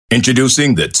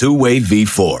Introducing the Two-Way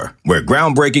V4, where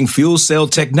groundbreaking fuel cell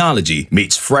technology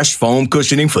meets fresh foam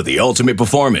cushioning for the ultimate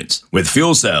performance. With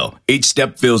Fuel Cell, each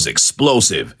step feels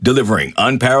explosive, delivering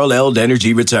unparalleled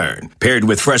energy return. Paired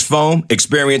with fresh foam,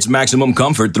 experience maximum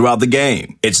comfort throughout the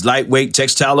game. Its lightweight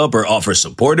textile upper offers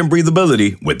support and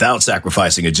breathability without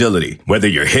sacrificing agility. Whether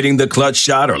you're hitting the clutch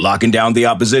shot or locking down the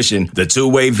opposition, the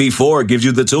Two-Way V4 gives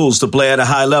you the tools to play at a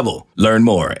high level. Learn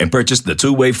more and purchase the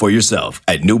Two-Way for yourself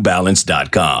at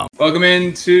newbalance.com. Welcome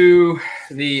into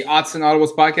the Odds and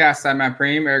Audibles podcast. I'm Matt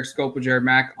Preem, Eric Scopel, Jared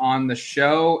Mack on the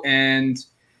show. And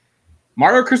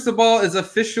Mario Cristobal is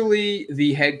officially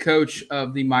the head coach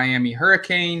of the Miami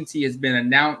Hurricanes. He has been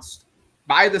announced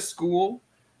by the school.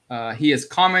 He has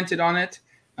commented on it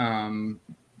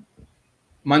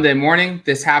Monday morning.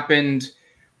 This happened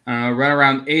right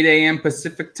around 8 a.m.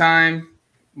 Pacific time.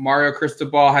 Mario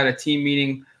Cristobal had a team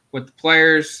meeting with the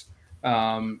players.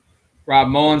 Rob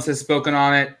Mullins has spoken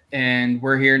on it, and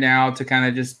we're here now to kind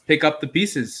of just pick up the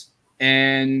pieces.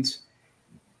 And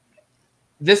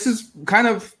this is kind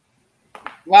of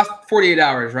last 48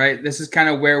 hours, right? This is kind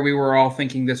of where we were all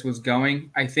thinking this was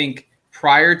going. I think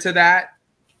prior to that,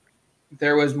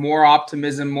 there was more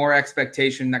optimism, more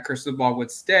expectation that Cristobal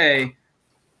would stay.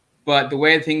 But the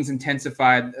way things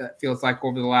intensified, feels like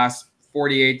over the last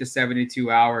 48 to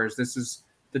 72 hours, this is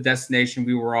the destination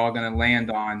we were all going to land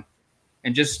on.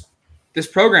 And just this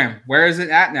program, where is it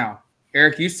at now?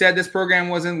 Eric, you said this program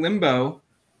was in limbo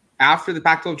after the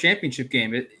Pac-12 championship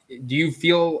game. Do you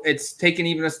feel it's taken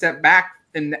even a step back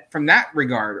from that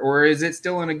regard, or is it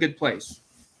still in a good place?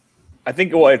 I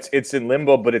think it's in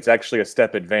limbo, but it's actually a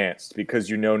step advanced because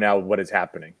you know now what is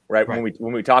happening, right?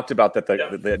 When we talked about that,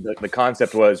 the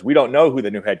concept was we don't know who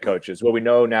the new head coach is. Well, we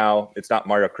know now it's not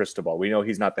Mario Cristobal. We know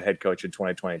he's not the head coach in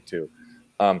 2022.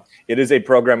 It is a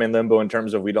program in limbo in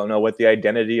terms of we don't know what the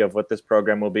identity of what this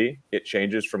program will be. It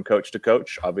changes from coach to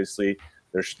coach. Obviously,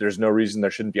 there's no reason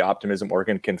there shouldn't be optimism.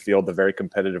 Oregon can field a very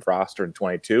competitive roster in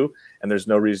 22, and there's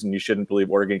no reason you shouldn't believe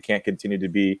Oregon can't continue to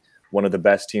be one of the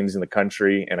best teams in the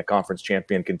country and a conference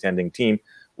champion contending team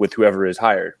with whoever is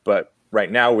hired. But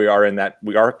right now we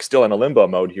are still in a limbo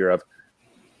mode here of,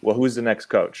 well, who's the next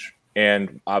coach?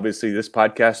 And obviously this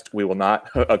podcast, we will not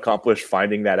accomplish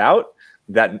finding that out.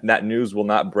 That news will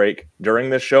not break during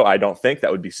this show. I don't think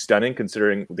that would be stunning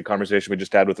considering the conversation we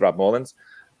just had with Rob Mullins.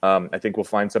 I think we'll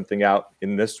find something out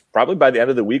in this probably by the end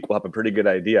of the week. We'll have a pretty good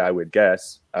idea, I would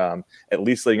guess, at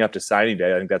least leading up to signing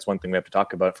day. I think that's one thing we have to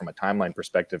talk about from a timeline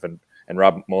perspective. And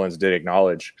Rob Mullins did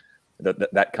acknowledge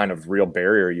that kind of real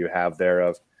barrier you have there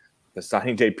of the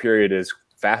signing day period is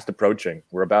fast approaching.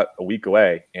 We're about a week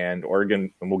away, and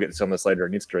Oregon, and we'll get to some of this later,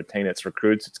 needs to retain its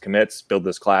recruits, its commits, build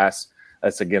this class.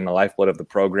 That's, again, the lifeblood of the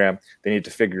program. They need to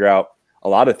figure out a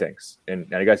lot of things. And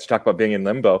you guys talk about being in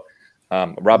limbo.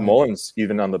 Rob Mullins,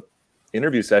 even on the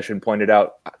interview session, pointed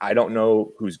out, I don't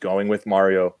know who's going with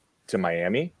Mario to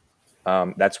Miami.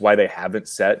 That's why they haven't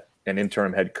set an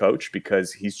interim head coach,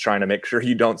 because he's trying to make sure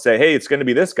you don't say, hey, it's going to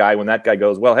be this guy, when that guy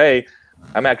goes, well, hey,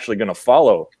 I'm actually going to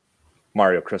follow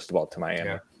Mario Cristobal to Miami.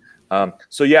 Yeah.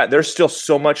 So there's still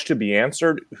so much to be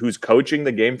answered. Who's coaching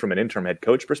the game from an interim head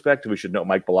coach perspective? We should know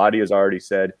Mike Bellotti has already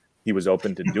said he was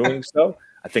open to doing so.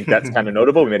 I think that's kind of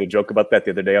notable. We made a joke about that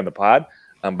the other day on the pod,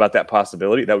 about that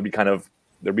possibility. That would be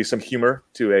there'd be some humor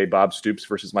to a Bob Stoops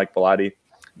versus Mike Bellotti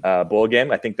bowl game.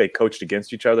 I think they coached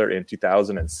against each other in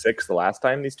 2006, the last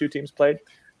time these two teams played.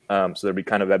 So that'd be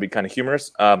kind of humorous.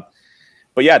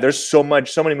 But there's so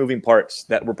many moving parts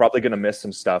that we're probably going to miss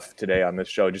some stuff today on this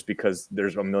show just because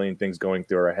there's a million things going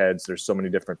through our heads. There's so many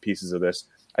different pieces of this.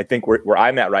 I think where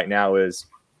I'm at right now is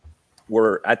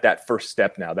we're at that first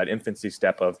step now, that infancy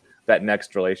step of that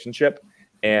next relationship.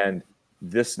 And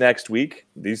this next week,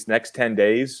 these next 10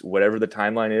 days, whatever the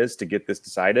timeline is to get this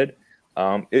decided,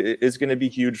 it is going to be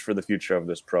huge for the future of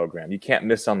this program. You can't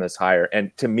miss on this hire.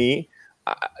 And to me,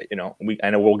 I know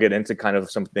we'll get into kind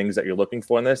of some things that you're looking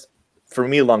for in this. For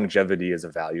me, longevity is a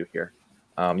value here.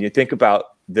 You think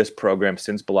about this program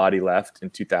since Bellotti left in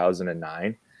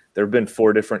 2009, there have been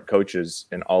 4 different coaches,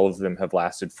 and all of them have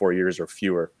lasted 4 years or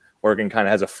fewer. Oregon kind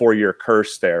of has a 4-year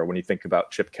curse there when you think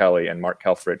about Chip Kelly and Mark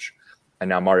Helfrich, and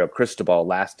now Mario Cristobal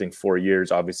lasting 4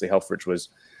 years. Obviously, Helfrich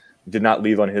did not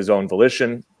leave on his own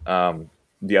volition.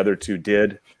 The other 2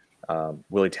 did.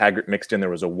 Willie Taggart mixed in. There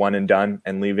was a one and done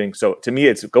and leaving. So to me,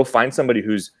 it's go find somebody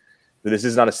this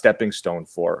is not a stepping stone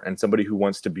for, and somebody who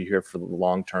wants to be here for the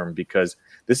long term, because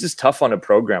this is tough on a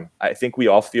program. I think we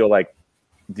all feel like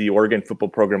the Oregon football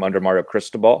program under Mario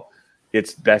Cristobal,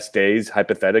 its best days,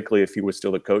 hypothetically, if he was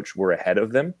still the coach, were ahead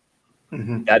of them.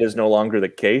 Mm-hmm. That is no longer the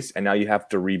case, and now you have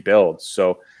to rebuild.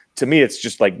 So to me, it's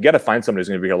just like you got to find somebody who's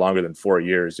going to be here longer than 4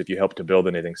 years if you help to build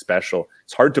anything special.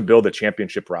 It's hard to build a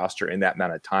championship roster in that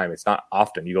amount of time. It's not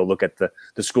often. You go look at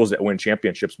the schools that win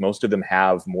championships. Most of them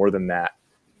have more than that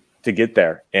to get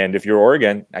there. And if you're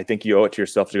Oregon, I think you owe it to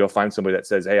yourself to go find somebody that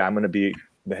says, hey, I'm going to be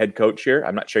the head coach here.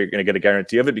 I'm not sure you're going to get a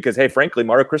guarantee of it because, hey, frankly,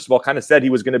 Mario Cristobal kind of said he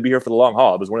was going to be here for the long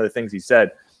haul. It was one of the things he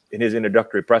said in his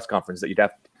introductory press conference that you'd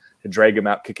have to drag him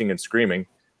out kicking and screaming.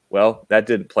 Well, that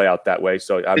didn't play out that way.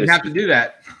 So didn't have to do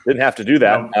that.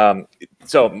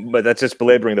 But that's just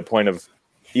belaboring the point of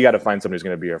you got to find somebody who's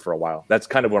going to be here for a while. That's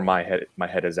kind of where my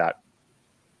head is at.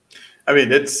 I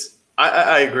mean,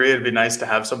 I agree. It'd be nice to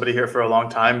have somebody here for a long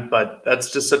time, but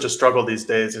that's just such a struggle these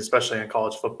days, especially in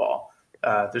college football.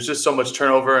 There's just so much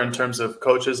turnover in terms of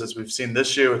coaches, as we've seen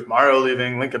this year with Mario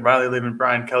leaving, Lincoln Riley leaving,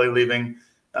 Brian Kelly leaving.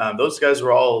 Those guys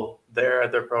were all there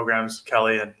at their programs.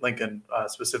 Kelly and Lincoln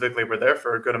specifically were there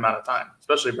for a good amount of time,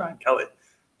 especially Brian Kelly.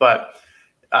 But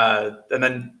and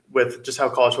then with just how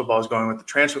college football is going with the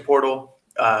transfer portal,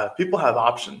 people have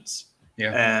options.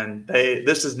 Yeah. And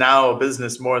this is now a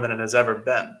business more than it has ever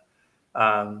been.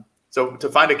 So to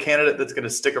find a candidate that's going to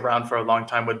stick around for a long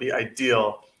time would be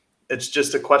ideal. It's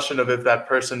just a question of if that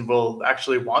person will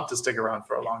actually want to stick around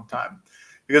for a long time.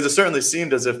 Because it certainly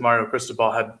seemed as if Mario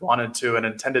Cristobal had wanted to and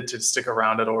intended to stick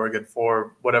around at Oregon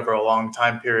for whatever a long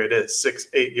time period is,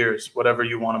 6-8 years, whatever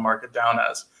you want to mark it down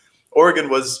as. Oregon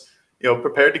was,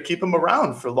 prepared to keep him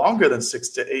around for longer than 6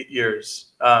 to 8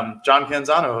 years. John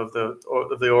Canzano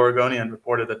of the Oregonian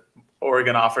reported that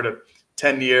Oregon offered a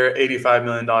 10-year, $85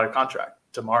 million contract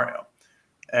to Mario.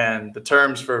 And the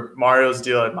terms for Mario's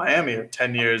deal at Miami are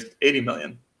 10 years, $80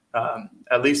 million,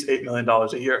 at least $8 million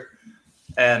a year.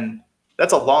 And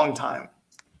that's a long time.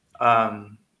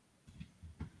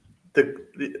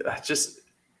 Just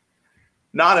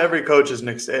not every coach is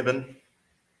Nick Saban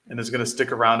and is going to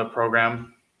stick around a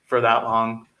program for that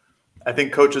long. I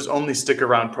think coaches only stick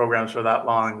around programs for that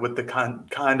long with the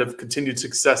kind of continued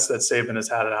success that Saban has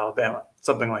had at Alabama,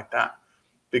 something like that.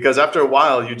 Because after a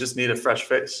while, you just need a fresh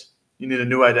face. You need a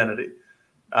new identity.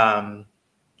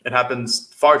 It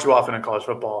happens far too often in college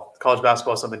football. College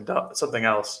basketball is something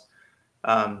else.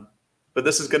 But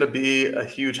this is going to be a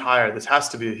huge hire. This has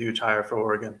to be a huge hire for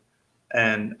Oregon.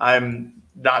 And I'm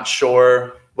not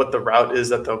sure what the route is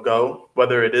that they'll go,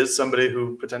 whether it is somebody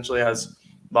who potentially has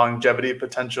longevity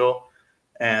potential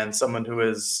and someone who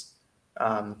is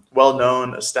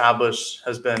well-known, established,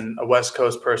 has been a West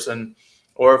Coast person,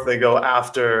 or if they go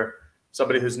after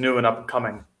somebody who's new and up and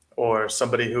coming, or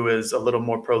somebody who is a little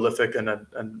more prolific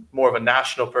and more of a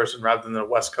national person rather than a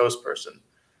West Coast person.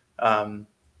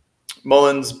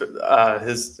 Mullins,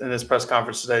 in his press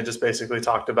conference today, just basically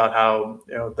talked about how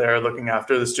they're looking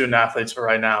after the student athletes for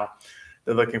right now.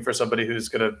 They're looking for somebody who's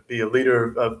going to be a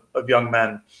leader of young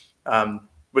men,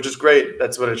 which is great.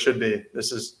 That's what it should be.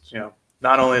 This is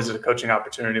not only is it a coaching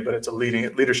opportunity, but it's a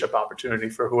leadership opportunity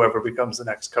for whoever becomes the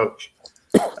next coach.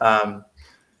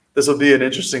 This will be an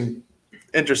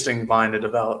interesting line to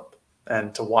develop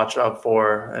and to watch out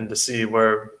for and to see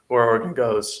where Oregon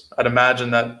goes. I'd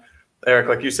imagine that, Eric,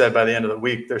 like you said, by the end of the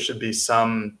week, there should be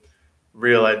some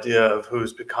real idea of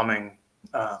who's becoming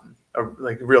a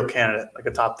real candidate, like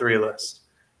a top 3 list.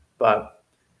 But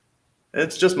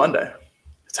it's just Monday.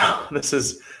 So this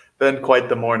has been quite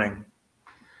the morning.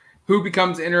 Who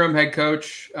becomes interim head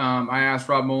coach? I asked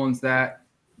Rob Mullins that.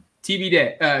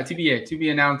 TBA, to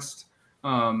be announced.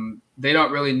 They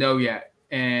don't really know yet.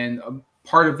 And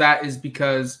part of that is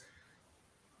because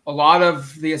a lot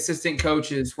of the assistant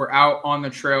coaches were out on the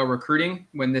trail recruiting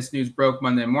when this news broke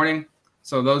Monday morning.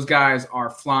 So those guys are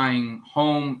flying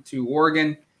home to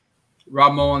Oregon.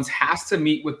 Rob Mullins has to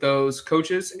meet with those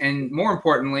coaches. And more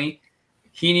importantly,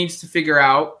 he needs to figure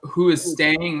out who is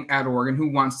staying at Oregon, who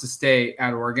wants to stay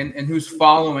at Oregon, and who's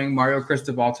following Mario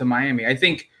Cristobal to Miami. I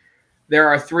think there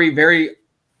are 3 very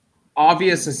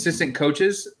obvious assistant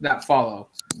coaches that follow.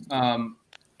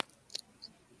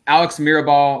 Alex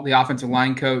Mirabal, the offensive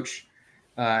line coach,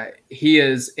 he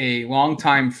is a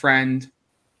longtime friend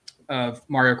of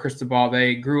Mario Cristobal.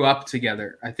 They grew up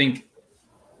together. I think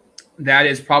that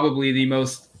is probably the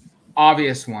most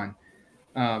obvious one.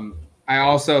 I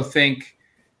also think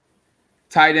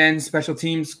tight end special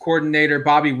teams coordinator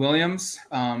Bobby Williams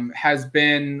has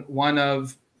been one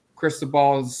of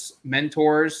Cristobal's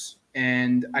mentors,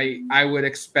 and I would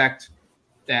expect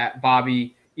that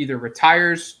Bobby either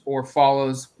retires or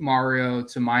follows Mario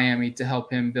to Miami to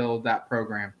help him build that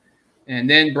program. And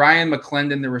then Brian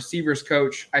McClendon, the receivers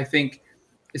coach, I think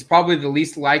is probably the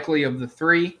least likely of the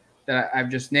 3 that I've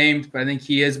just named, but I think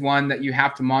he is one that you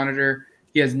have to monitor.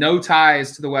 He has no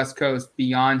ties to the West Coast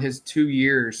beyond his 2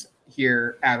 years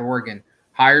here at Oregon.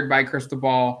 hired by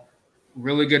Cristobal,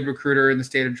 really good recruiter in the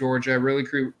state of Georgia, really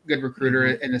good recruiter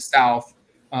in the South.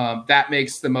 That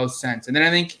makes the most sense. And then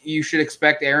I think you should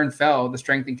expect Aaron Fell, the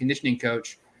strength and conditioning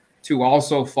coach, to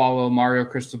also follow Mario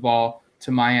Cristobal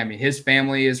to Miami. His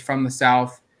family is from the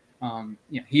South.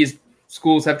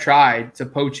 Schools have tried to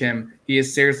poach him. He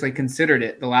has seriously considered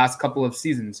it the last couple of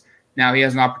seasons. Now he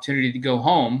has an opportunity to go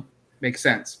home. Makes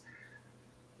sense.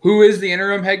 Who is the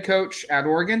interim head coach at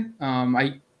Oregon?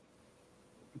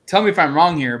 Tell me if I'm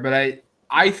wrong here, but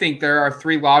I think there are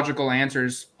three logical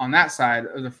answers on that side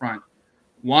of the front.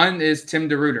 One is Tim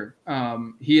DeRuyter.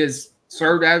 He has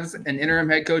served as an interim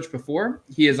head coach before.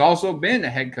 He has also been a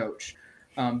head coach,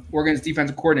 Oregon's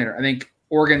defensive coordinator. I think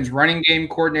Oregon's running game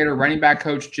coordinator, running back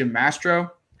coach Jim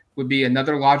Mastro would be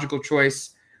another logical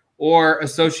choice, or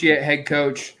associate head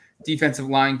coach, defensive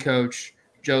line coach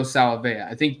Joe Salavea.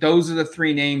 I think those are the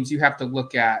three names you have to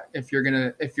look at if you're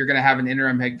gonna have an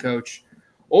interim head coach,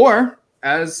 or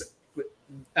as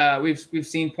we've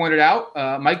seen pointed out,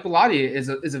 Mike Bellotti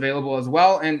is available as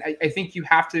well, and I think you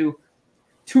have to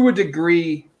a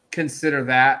degree consider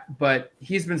that, but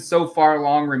he's been so far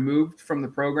long removed from the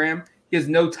program. He has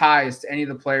no ties to any of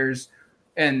the players,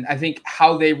 and I think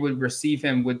how they would receive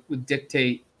him would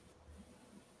dictate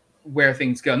where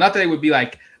things go. Not that they would be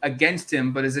like against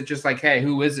him, but is it just like, hey,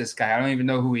 who is this guy? I don't even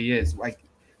know who he is. Like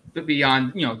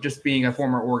beyond, just being a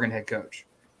former Oregon head coach.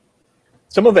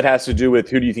 Some of it has to do with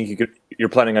who do you think you're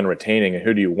planning on retaining and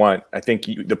who do you want. I think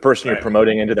the person you're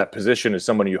promoting into that position is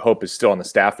someone you hope is still on the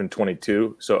staff in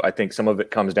 22. So I think some of it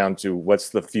comes down to what's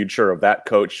the future of that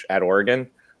coach at Oregon.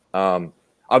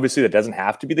 Obviously, that doesn't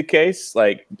have to be the case.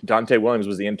 Like Dante Williams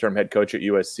was the interim head coach at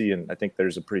USC, and I think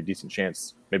there's a pretty decent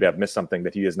chance, maybe I've missed something,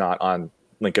 that he is not on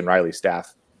Lincoln Riley's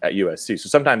staff at USC. So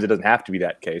sometimes it doesn't have to be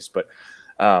that case. But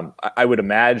I would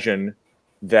imagine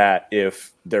that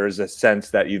if there is a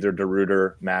sense that either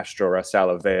DeRuyter, Mastro, or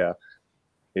Salavea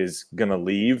is going to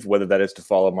leave, whether that is to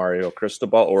follow Mario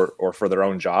Cristobal or for their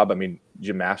own job. I mean,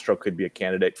 Jim Mastro could be a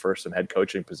candidate for some head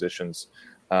coaching positions.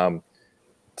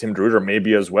 Tim DeRuyter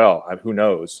maybe as well. Who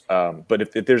knows? But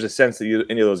if there's a sense that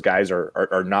any of those guys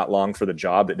are not long for the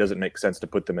job, it doesn't make sense to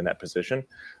put them in that position.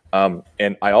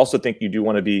 And I also think you do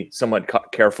want to be somewhat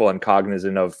careful and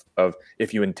cognizant of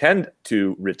if you intend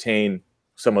to retain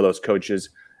some of those coaches,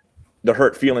 the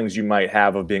hurt feelings you might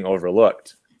have of being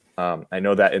overlooked. I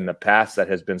know that in the past that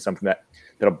has been something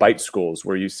that'll bite schools,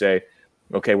 where you say,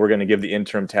 okay, we're going to give the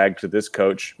interim tag to this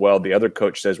coach. Well, the other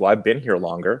coach says, well, I've been here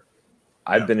longer.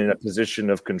 I've been in a position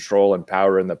of control and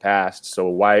power in the past. So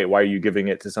why are you giving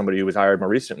it to somebody who was hired more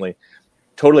recently?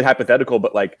 Totally hypothetical,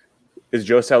 but like, is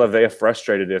Joe Salavea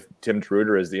frustrated if Tim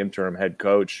DeRuyter is the interim head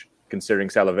coach, considering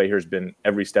Salavea has been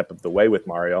every step of the way with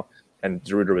Mario and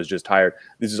DeRuyter was just hired?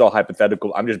 This is all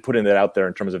hypothetical. I'm just putting that out there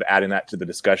in terms of adding that to the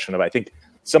discussion of, I think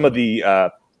some of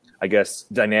the,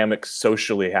 dynamics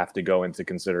socially have to go into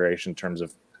consideration in terms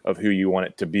of who you want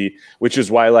it to be, which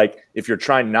is why, like, if you're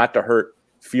trying not to hurt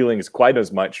feelings quite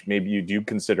as much, maybe you do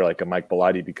consider like a Mike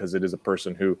Bellotti, because it is a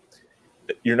person who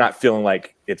you're not feeling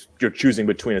like you're choosing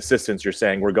between assistants. You're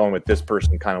saying we're going with this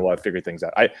person kind of while I figure things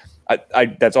out. I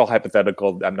that's all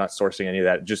hypothetical. I'm not sourcing any of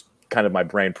that. Just kind of my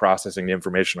brain processing the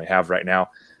information I have right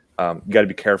now. You got to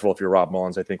be careful if you're Rob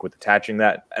Mullins, I think, with attaching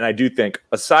that. And I do think,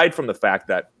 aside from the fact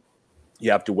that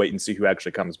you have to wait and see who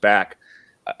actually comes back,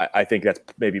 I think that's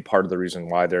maybe part of the reason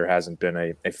why there hasn't been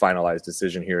a finalized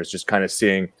decision here, is just kind of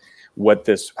seeing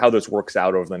how this works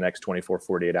out over the next 24,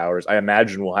 48 hours. I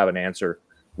imagine we'll have an answer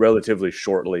relatively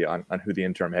shortly on who the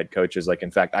interim head coach is. Like,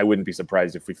 in fact, I wouldn't be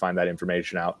surprised if we find that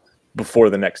information out before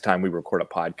the next time we record a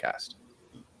podcast.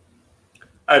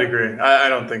 I'd agree. I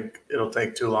don't think it'll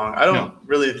take too long. I don't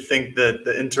really think that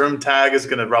the interim tag is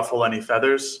going to ruffle any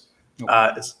feathers.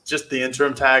 It's just the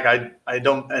interim tag. I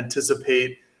don't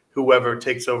anticipate whoever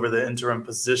takes over the interim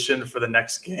position for the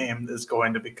next game is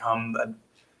going to become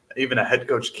even a head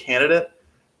coach candidate.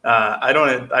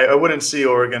 I wouldn't see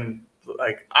Oregon.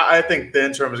 I think the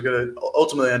interim is going to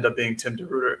ultimately end up being Tim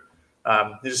DeRuyter.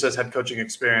 He just has head coaching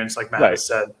experience, like Matt has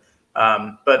said.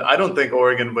 But I don't think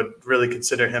Oregon would really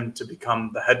consider him to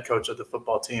become the head coach of the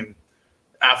football team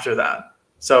after that.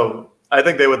 So I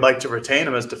think they would like to retain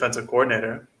him as defensive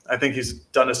coordinator. I think he's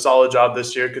done a solid job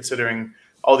this year, considering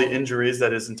all the injuries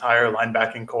that his entire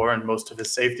linebacking core and most of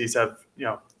his safeties have,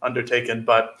 undertaken.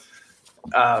 But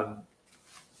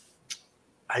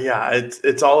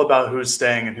it's all about who's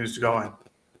staying and who's going.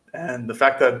 And the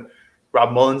fact that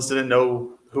Rob Mullins didn't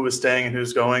know who was staying and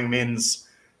who's going means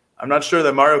I'm not sure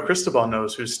that Mario Cristobal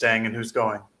knows who's staying and who's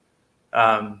going.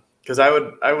 Because I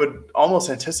would almost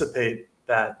anticipate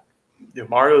that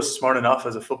Mario's smart enough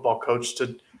as a football coach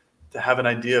to to have an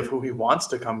idea of who he wants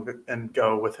to come and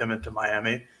go with him into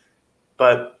Miami,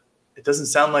 but it doesn't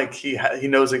sound like he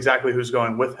knows exactly who's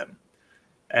going with him.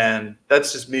 And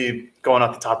that's just me going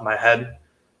off the top of my head.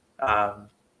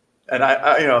 And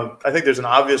I think there's an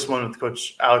obvious one with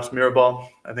Coach Alex Mirabal.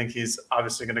 I think he's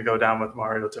obviously going to go down with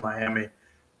Mario to Miami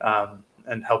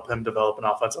and help him develop an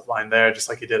offensive line there, just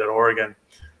like he did at Oregon.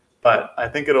 But I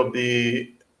think it'll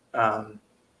be a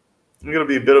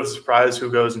bit of a surprise who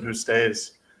goes and who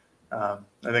stays. I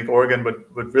think Oregon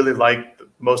would really like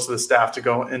most of the staff to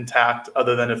go intact,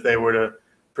 other than if they were to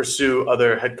pursue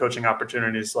other head coaching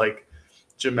opportunities like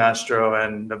Jim Mastro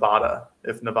and Nevada,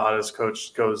 if Nevada's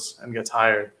coach goes and gets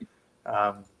hired.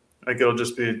 I think it'll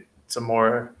just be some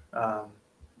more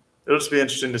it'll just be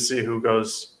interesting to see who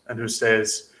goes and who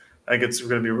stays. I think it's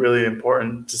going to be really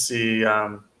important to see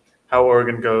how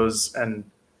Oregon goes and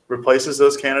replaces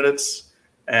those candidates,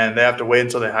 and they have to wait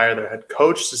until they hire their head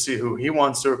coach to see who he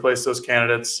wants to replace those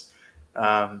candidates.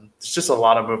 It's just a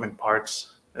lot of moving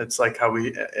parts. It's like how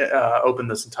we opened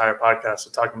this entire podcast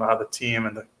with talking about how the team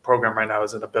and the program right now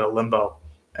is in a bit of limbo,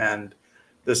 and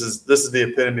this is the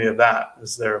epitome of that.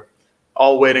 Is they're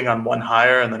all waiting on one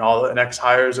hire, and then all the next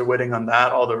hires are waiting on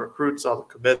that, all the recruits, all the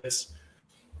commits.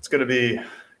 It's going to be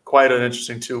quite an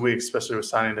interesting 2 weeks, especially with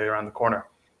signing day around the corner.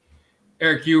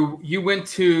 Eric, you went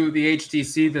to the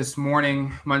HTC this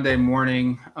morning, Monday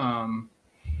morning.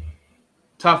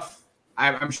 Tough.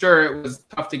 I'm sure it was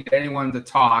tough to get anyone to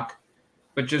talk,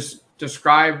 but just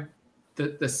describe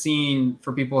the scene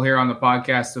for people here on the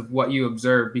podcast of what you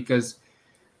observed, because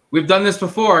we've done this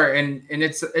before, and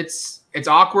it's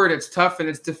awkward, it's tough, and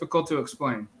it's difficult to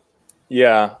explain.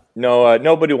 Yeah, no,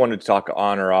 nobody wanted to talk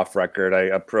on or off record. I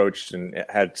approached and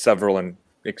had several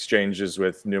exchanges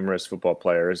with numerous football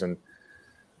players, and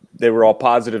they were all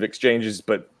positive exchanges,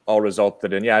 but all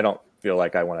resulted in, I don't feel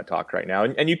like I want to talk right now.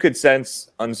 And you could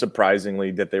sense,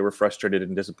 unsurprisingly, that they were frustrated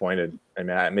and disappointed. I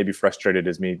mean, maybe frustrated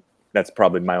is me. That's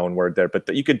probably my own word there,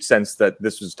 but you could sense that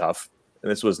this was tough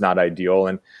and this was not ideal.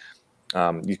 And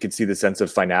you could see the sense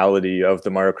of finality of the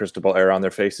Mario Cristobal era on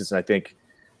their faces. And I think,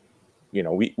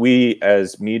 we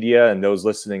as media and those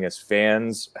listening as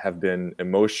fans have been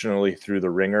emotionally through the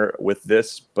ringer with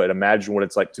this, but imagine what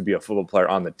it's like to be a football player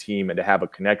on the team and to have a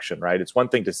connection, right? It's one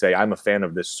thing to say, I'm a fan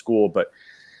of this school, but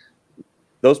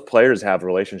those players have a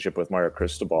relationship with Mario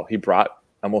Cristobal. He brought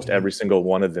almost every single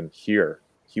one of them here.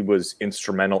 He was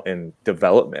instrumental in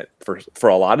development for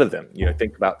a lot of them.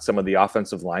 Think about some of the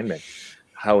offensive linemen,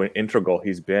 how integral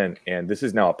he's been. And this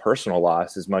is now a personal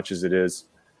loss as much as it is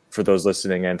for those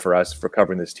listening and for us for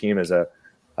covering this team as a,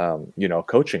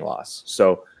 coaching loss.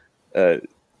 So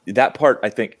that part, I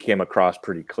think, came across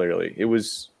pretty clearly. It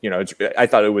was, I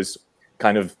thought it was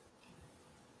kind of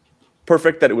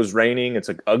perfect that it was raining. It's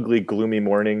an ugly, gloomy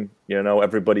morning.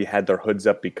 Everybody had their hoods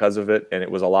up because of it. And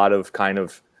it was a lot of kind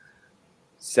of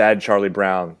sad Charlie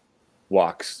Brown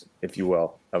walks, if you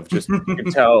will, of just, you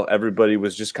could tell everybody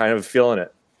was just kind of feeling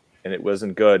it, and it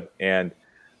wasn't good. And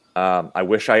I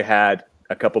wish I had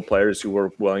a couple players who were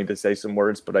willing to say some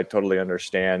words, but I totally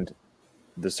understand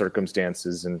the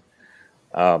circumstances. And,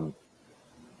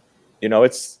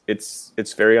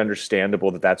 it's very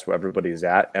understandable that that's where everybody's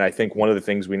at. And I think one of the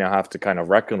things we now have to kind of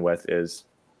reckon with is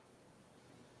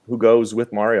who goes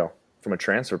with Mario from a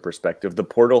transfer perspective. The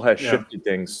portal has shifted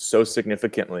things so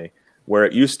significantly, where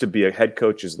it used to be a head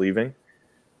coach is leaving.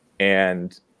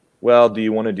 And, do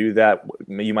you want to do that?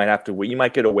 You might have to, you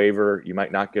might get a waiver. You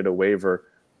might not get a waiver.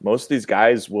 Most of these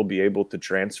guys will be able to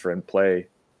transfer and play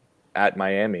at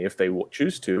Miami if they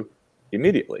choose to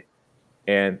immediately.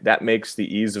 And that makes the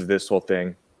ease of this whole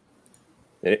thing,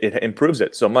 it improves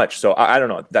it so much. So I don't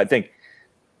know. I think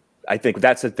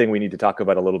that's the thing we need to talk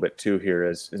about a little bit too here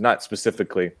is not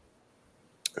specifically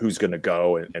who's going to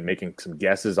go and making some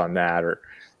guesses on that, or,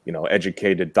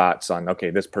 educated thoughts on, okay,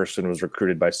 this person was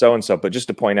recruited by so-and-so, but just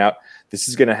to point out, this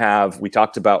is going to have, we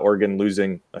talked about Oregon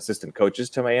losing assistant coaches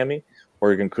to Miami.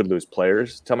 Oregon could lose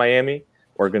players to Miami.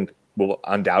 Oregon will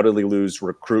undoubtedly lose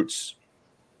recruits,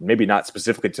 maybe not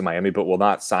specifically to Miami, but will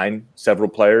not sign several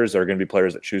players. There are going to be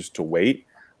players that choose to wait.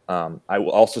 I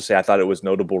will also say I thought it was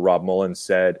notable Rob Mullins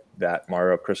said that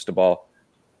Mario Cristobal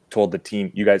told the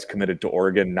team, you guys committed to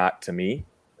Oregon, not to me.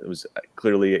 It was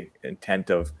clearly intent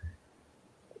of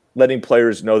letting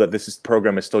players know that this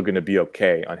program is still going to be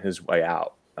okay on his way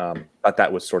out. Thought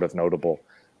that was sort of notable.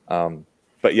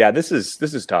 But yeah, this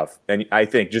is tough. And I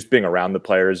think just being around the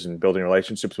players and building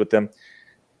relationships with them,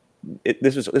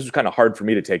 this was kind of hard for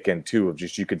me to take in too, of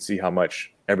just, you could see how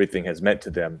much everything has meant to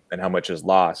them and how much is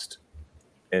lost.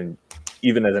 And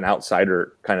even as an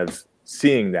outsider kind of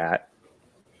seeing that,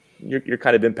 you're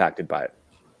kind of impacted by it.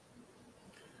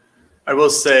 I will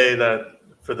say that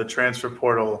for the transfer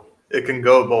portal, it can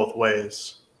go both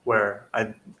ways, where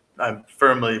I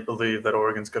firmly believe that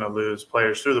Oregon's going to lose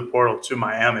players through the portal to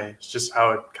Miami. It's just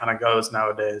how it kind of goes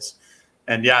nowadays.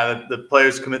 And yeah, the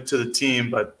players commit to the team,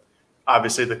 but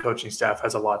obviously the coaching staff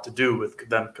has a lot to do with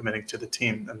them committing to the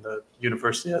team and the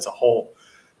university as a whole.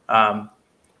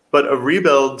 But a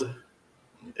rebuild,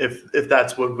 if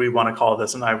that's what we want to call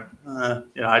this, and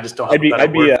I just don't have a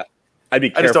better word. I'd be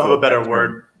careful. I just don't have a better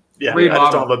word. Yeah, remodel. I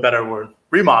just don't have a better word.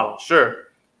 Remodel, sure.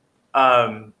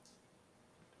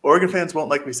 Oregon fans won't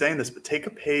like me saying this, but take a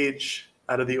page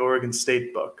out of the Oregon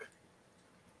State book.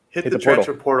 Hit the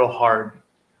transfer portal hard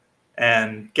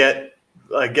and get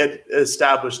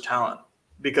established talent,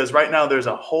 because right now there's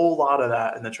a whole lot of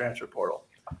that in the transfer portal.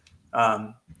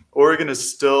 Oregon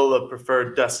is still a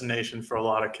preferred destination for a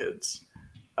lot of kids.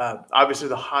 Obviously,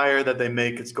 the hire that they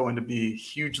make is going to be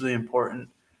hugely important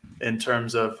in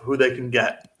terms of who they can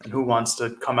get and who wants to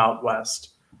come out west.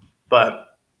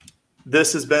 But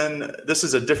this is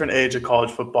a different age of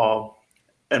college football,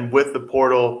 and with the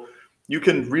portal, you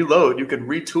can reload, you can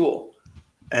retool,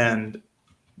 and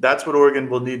that's what Oregon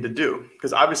will need to do,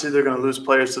 because obviously they're going to lose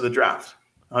players to the draft,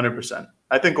 100%.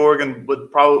 I think Oregon was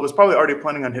probably already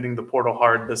planning on hitting the portal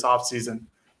hard this offseason,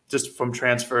 just from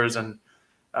transfers and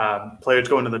players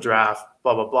going to the draft,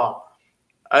 blah, blah, blah.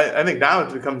 I think now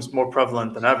it becomes more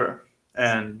prevalent than ever.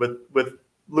 And with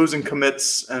losing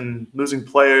commits and losing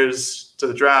players to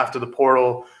the draft, to the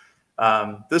portal,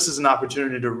 this is an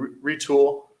opportunity to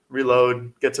retool,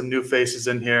 reload, get some new faces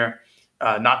in here,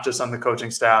 not just on the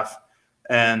coaching staff.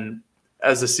 And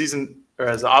as the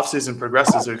offseason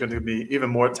progresses, there's going to be even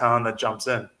more talent that jumps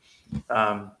in.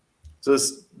 So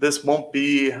this won't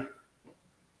be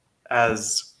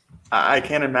I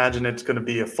can't imagine it's going to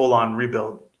be a full-on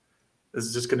rebuild. This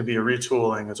is just going to be a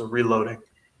retooling, it's a reloading.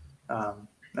 And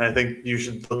I think you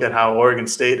should look at how Oregon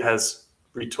State has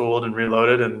retooled and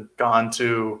reloaded and gone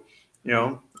to,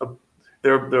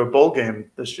 their bowl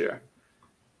game this year.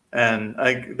 And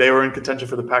I think they were in contention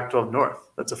for the Pac-12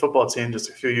 North. That's a football team just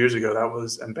a few years ago that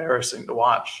was embarrassing to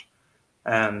watch.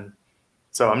 And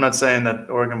so I'm not saying that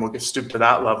Oregon will get stooped to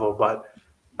that level, but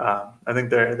I think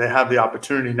they have the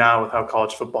opportunity now with how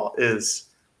college football is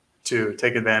to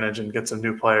take advantage and get some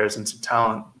new players and some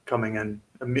talent coming in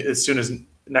as soon as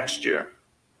next year.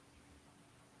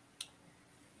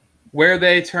 Where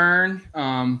they turn,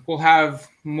 we'll have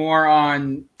more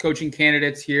on coaching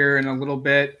candidates here in a little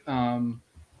bit. On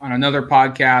another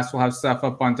podcast, we'll have stuff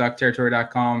up on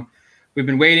duckterritory.com. We've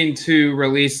been waiting to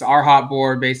release our hot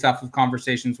board based off of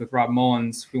conversations with Rob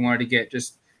Mullins. We wanted to get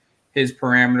just his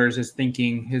parameters, his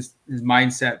thinking, his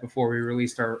mindset before we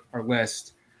released our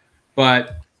list.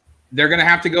 But they're going to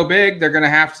have to go big. They're going to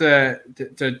have to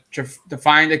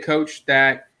find a coach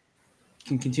that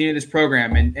can continue this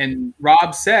program. And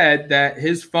Rob said that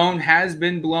his phone has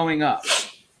been blowing up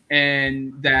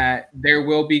and that there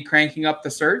will be cranking up the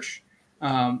search.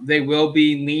 They will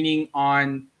be leaning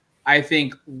on, I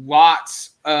think,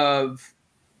 lots of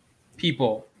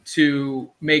people to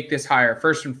make this hire.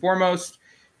 First and foremost,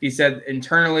 he said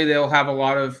internally they'll have a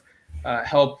lot of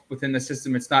help within the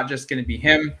system. It's not just going to be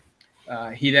him.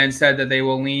 He then said that they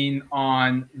will lean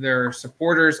on their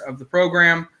supporters of the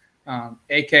program,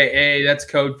 AKA that's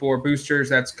code for boosters.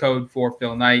 That's code for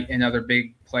Phil Knight and other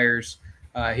big players.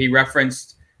 He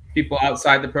referenced people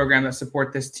outside the program that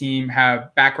support this team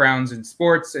have backgrounds in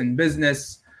sports and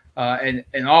business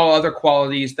and all other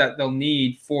qualities that they'll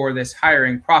need for this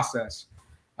hiring process.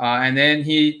 And then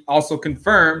he also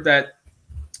confirmed that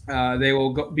they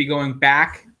will be going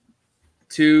back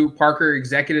to Parker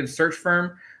Executive Search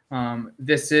Firm.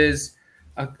 This is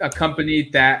a company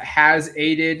that has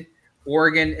aided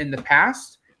Oregon in the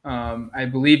past. I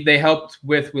believe they helped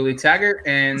with Willie Taggart,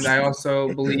 and I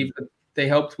also believe that they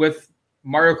helped with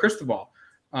Mario Cristobal.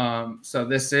 So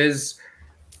this is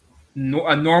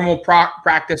a normal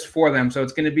practice for them. So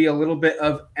it's going to be a little bit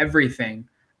of everything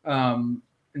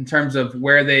in terms of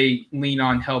where they lean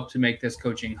on help to make this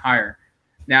coaching hire.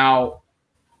 Now,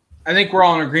 I think we're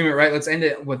all in agreement, right? Let's end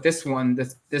it with this one,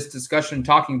 this discussion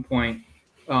talking point.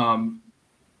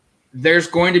 There's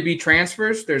going to be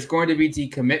transfers. There's going to be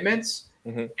decommitments.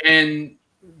 Mm-hmm. And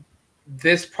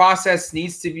this process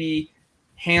needs to be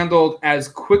handled as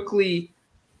quickly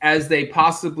as they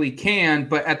possibly can,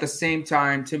 but at the same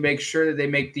time to make sure that they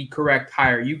make the correct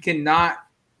hire. You cannot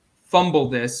fumble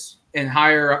this and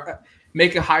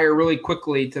make a hire really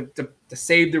quickly to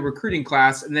save the recruiting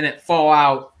class and then it fall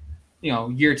out,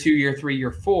 year 2, year 3,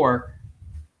 year 4.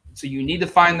 So you need to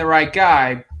find the right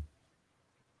guy,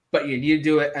 but you need to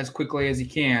do it as quickly as you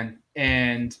can.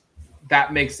 And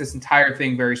that makes this entire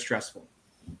thing very stressful.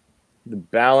 The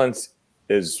balance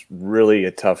is really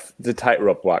it's a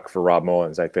tightrope walk for Rob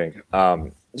Mullins, I think.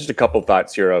 Just a couple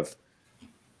thoughts here of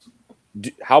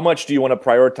how much do you want to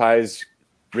prioritize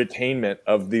retainment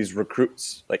of these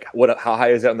recruits? Like how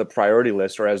high is that on the priority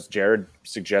list? Or as Jared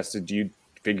suggested, do you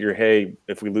figure, hey,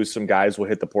 if we lose some guys, we'll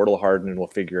hit the portal hard and we'll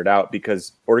figure it out?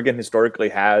 Because Oregon historically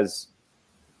has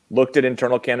looked at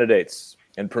internal candidates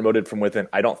and promoted from within.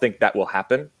 I don't think that will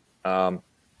happen.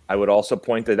 I would also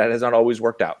point that has not always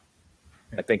worked out.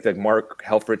 I think that Mark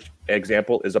Helfrich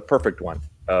example is a perfect one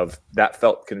of that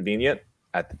felt convenient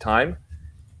at the time.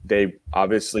 They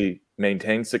obviously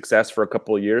maintained success for a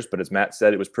couple of years, but as Matt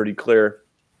said, it was pretty clear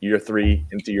year 3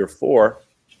 into year 4,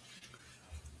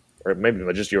 or maybe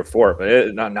just year 4, but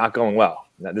it not going well.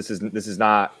 Now, this is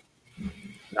not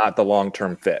the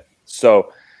long-term fit.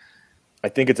 So I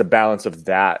think it's a balance of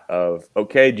that of,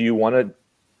 okay, do you want to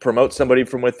promote somebody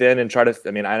from within and try to,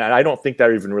 I don't think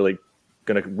they're even really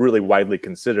going to really widely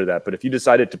consider that. But if you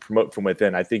decided to promote from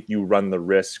within, I think you run the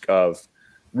risk of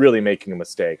really making a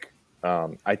mistake.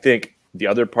 I think the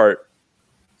other part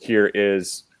here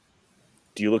is,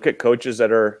 do you look at coaches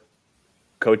that are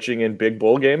coaching in big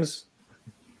bowl games,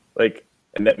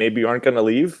 and that maybe aren't going to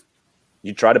leave?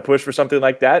 You try to push for something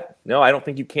like that? No, I don't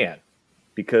think you can,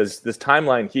 because this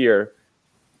timeline here,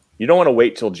 you don't want to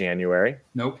wait till January.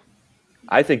 Nope.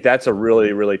 I think that's a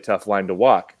really, really tough line to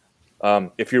walk.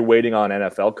 If you're waiting on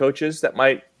NFL coaches that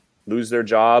might lose their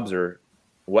jobs or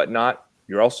whatnot,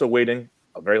 you're also waiting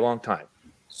a very long time.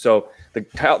 So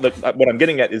what I'm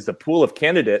getting at is the pool of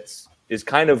candidates is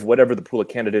kind of whatever the pool of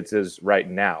candidates is right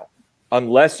now.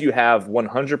 Unless you have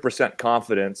 100%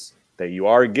 confidence that you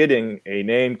are getting a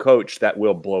named coach that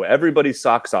will blow everybody's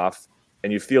socks off,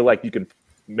 and you feel like you can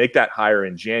make that hire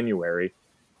in January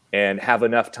and have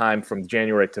enough time from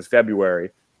January to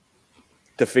February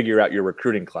to figure out your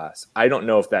recruiting class. I don't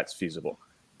know if that's feasible.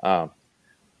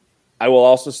 I will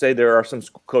also say there are some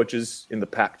coaches in the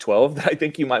Pac-12 that I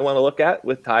think you might want to look at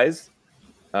with ties.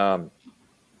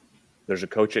 There's a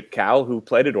coach at Cal who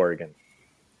played at Oregon.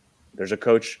 There's a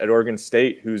coach at Oregon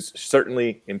State who's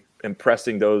certainly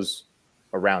impressing those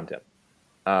around him.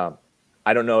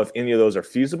 I don't know if any of those are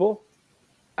feasible.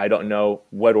 I don't know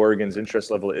what Oregon's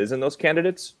interest level is in those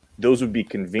candidates. Those would be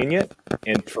convenient,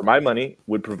 and for my money,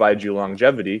 would provide you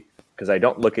longevity, because I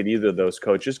don't look at either of those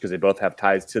coaches, because they both have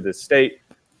ties to this state,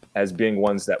 as being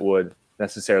ones that would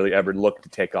necessarily ever look to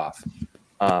take off.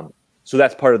 So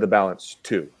that's part of the balance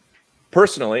too.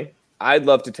 Personally, I'd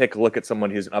love to take a look at someone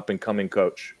who's an up-and-coming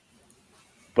coach,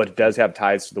 but does have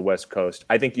ties to the West Coast.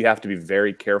 I think you have to be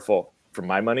very careful, for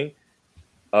my money,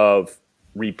 of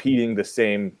repeating the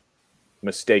same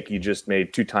mistake you just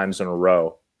made 2 times in a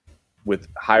row with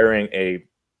hiring a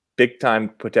big-time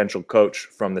potential coach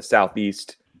from the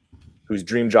Southeast whose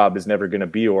dream job is never going to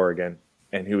be Oregon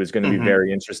and who is going to be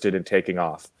very interested in taking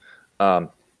off.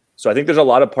 So I think there's a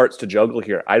lot of parts to juggle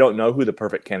here. I don't know who the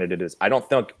perfect candidate is. I don't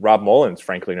think Rob Mullins,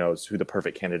 frankly, knows who the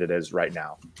perfect candidate is right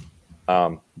now.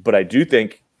 But I do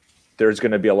think there's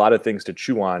going to be a lot of things to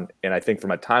chew on. And I think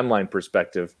from a timeline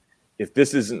perspective, if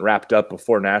this isn't wrapped up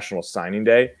before National Signing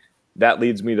Day, that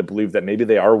leads me to believe that maybe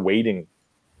they are waiting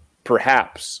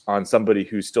perhaps on somebody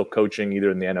who's still coaching either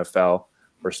in the NFL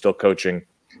or still coaching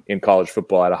in college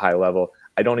football at a high level.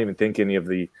 I don't even think any of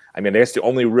I guess the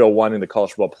only real one in the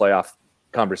college football playoff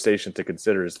conversation to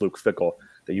consider is Luke Fickell,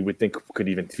 that you would think could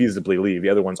even feasibly leave. The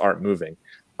other ones aren't moving.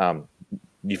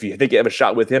 If you think you have a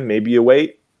shot with him, maybe you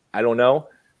wait. I don't know.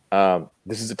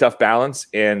 This is a tough balance.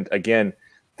 And again,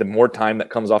 the more time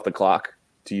that comes off the clock,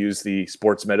 to use the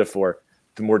sports metaphor,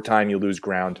 the more time you lose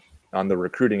ground on the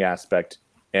recruiting aspect.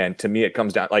 And to me, it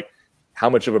comes down how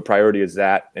much of a priority is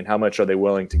that, and how much are they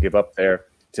willing to give up there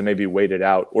to maybe wait it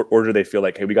out, or do they feel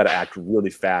like, hey, we got to act really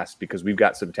fast because we've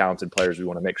got some talented players we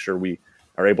want to make sure we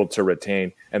are able to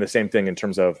retain. And the same thing in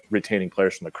terms of retaining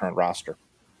players from the current roster.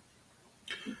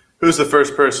 Who's the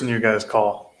first person you guys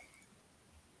call?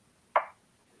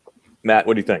 Matt,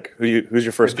 what do you think? Who's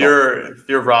your first call? If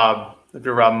you're Rob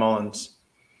Mullins.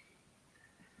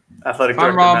 Athletic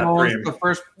director Rob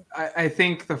Mullins, I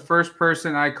think the first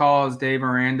person I call is Dave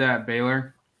Miranda at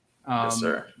Baylor. Yes,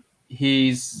 sir.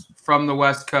 He's from the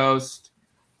West Coast,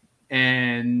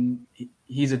 and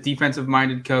he's a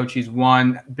defensive-minded coach. He's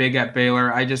won big at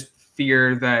Baylor. I just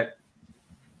fear that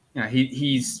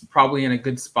he's probably in a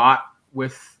good spot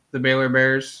with the Baylor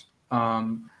Bears.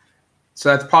 So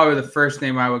that's probably the first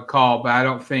name I would call, but I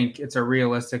don't think it's a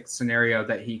realistic scenario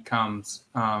that he comes.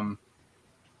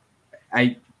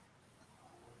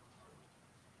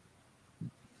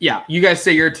 You guys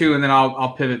say your two, and then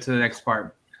I'll pivot to the next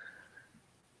part.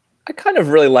 I kind of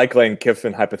really like Lane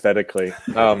Kiffin hypothetically.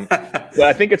 But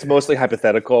I think it's mostly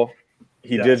hypothetical.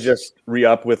 He did just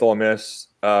re-up with Ole Miss.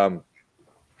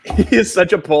 He is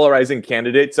such a polarizing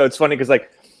candidate. So it's funny because,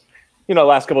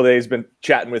 last couple of days been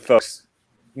chatting with folks,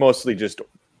 mostly just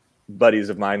buddies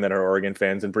of mine that are Oregon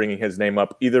fans, and bringing his name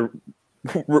up either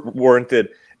warranted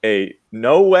a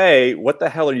 "no way, what the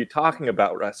hell are you talking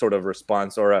about" sort of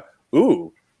response, or a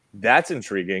 "ooh, that's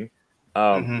intriguing."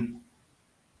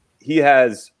 He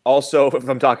has also, if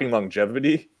I'm talking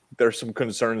longevity, there's some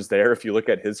concerns there. If you look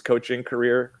at his coaching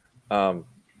career, a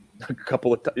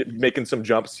couple of making some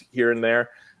jumps here and there.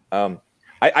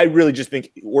 I really just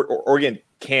think Oregon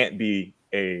can't be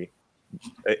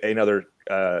another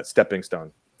stepping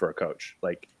stone for a coach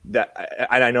like that.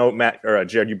 And I know Matt or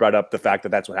Jared, you brought up the fact that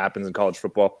that's what happens in college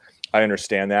football. I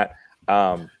understand that.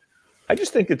 I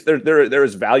just think there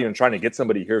is value in trying to get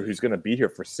somebody here who's going to be here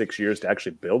for 6 years to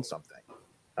actually build something.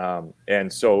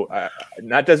 And so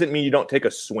that doesn't mean you don't take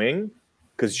a swing,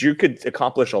 because you could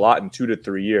accomplish a lot in 2 to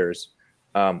 3 years.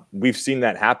 We've seen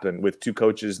that happen with two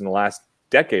coaches in the last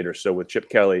decade or so, with Chip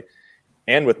Kelly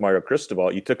and with Mario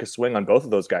Cristobal. You took a swing on both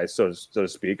of those guys, so to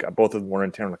speak. Both of them were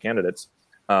internal candidates.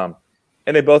 And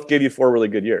they both gave you 4 really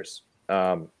good years.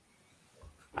 I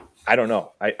don't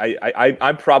know.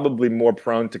 I'm probably more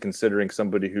prone to considering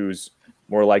somebody who's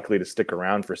more likely to stick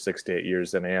around for 6 to 8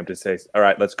 years than I am to say, all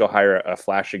right, let's go hire a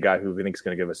flashy guy who we think is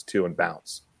going to give us 2 and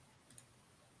bounce.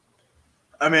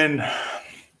 I mean,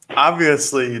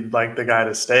 obviously you'd like the guy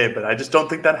to stay, but I just don't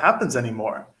think that happens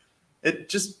anymore. It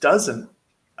just doesn't.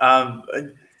 I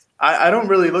don't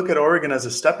really look at Oregon as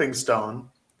a stepping stone,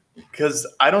 because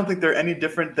I don't think they're any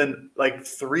different than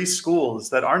 3 schools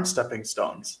that aren't stepping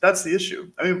stones. That's the issue.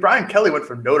 I mean, Brian Kelly went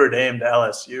from Notre Dame to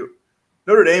LSU.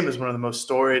 Notre Dame is one of the most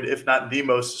storied, if not the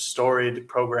most storied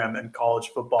program in college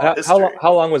football history.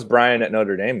 How long was Brian at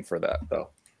Notre Dame for that, though?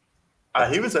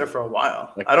 He was there for a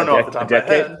while. I don't know off the top of my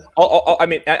head. I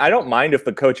mean, I don't mind if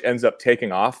the coach ends up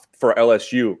taking off for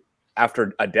LSU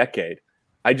after a decade.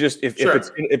 I just if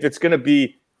it's going to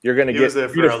be, you're going to get. He was there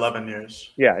for 11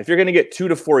 years. Yeah, if you're going to get 2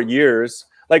 to 4 years,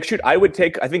 I would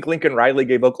take. I think Lincoln Riley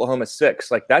gave Oklahoma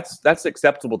 6. That's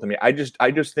acceptable to me. I just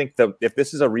think that if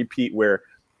this is a repeat where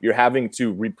you're having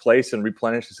to replace and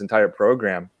replenish this entire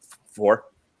program, 4.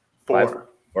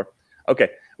 Okay.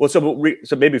 Well,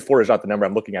 so maybe 4 is not the number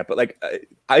I'm looking at, but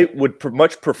I would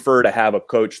much prefer to have a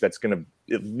coach that's going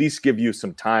to at least give you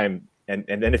some time, and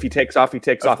then if he takes off, he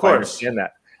takes off. I understand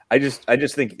that. I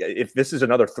just think if this is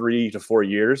another 3 to 4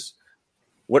 years,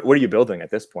 what are you building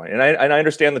at this point? And I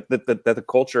understand that the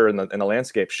culture and the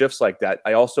landscape shifts like that.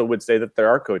 I also would say that there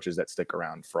are coaches that stick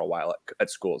around for a while at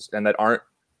schools and that aren't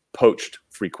poached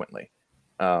frequently.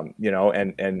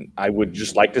 And I would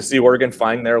just like to see Oregon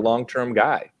find their long-term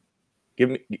guy.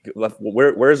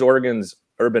 Where's Oregon's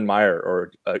Urban Meyer,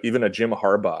 or even a Jim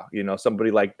Harbaugh?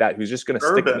 Somebody like that who's just going to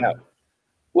stick it out.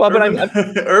 Well,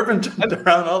 Urban jumped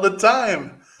around all the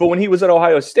time. But when he was at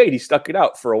Ohio State, he stuck it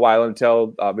out for a while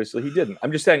until obviously he didn't.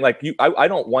 I'm just saying, I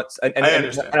don't want. And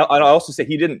I also say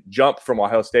he didn't jump from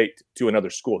Ohio State to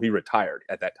another school. He retired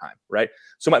at that time, right?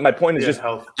 So my point is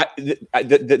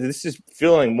this is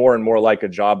feeling more and more like a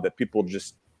job that people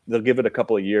they'll give it a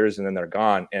couple of years and then they're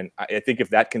gone. And I think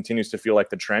if that continues to feel like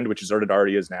the trend, which is what it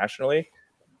already is nationally,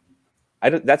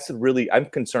 I'm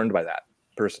concerned by that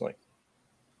personally.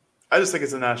 I just think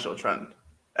it's a national trend.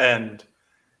 And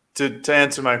to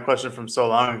answer my question from so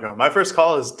long ago, my first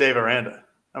call is Dave Aranda.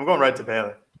 I'm going right to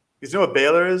Baylor. You know what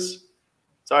Baylor is?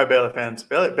 Sorry, Baylor fans.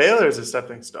 Baylor is a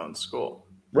stepping stone school.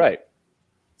 Right.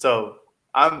 So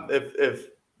if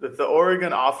the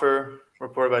Oregon offer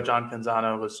reported by John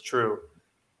Canzano was true,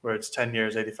 where it's 10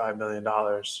 years, $85 million,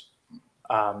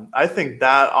 I think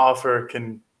that offer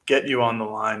can get you on the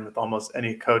line with almost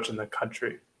any coach in the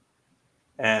country.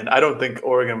 And I don't think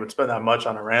Oregon would spend that much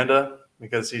on Aranda,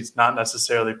 because he's not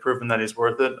necessarily proven that he's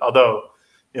worth it. Although,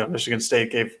 Michigan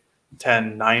State gave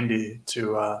 $10.90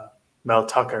 to Mel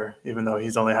Tucker, even though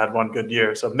he's only had 1 good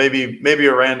year. So maybe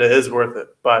Aranda is worth it.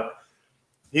 But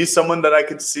he's someone that I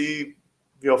could see,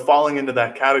 falling into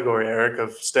that category, Eric,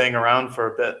 of staying around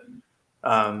for a bit.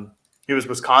 He was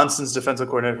Wisconsin's defensive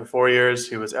coordinator for 4 years.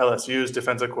 He was LSU's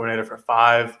defensive coordinator for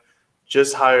 5.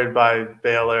 Just hired by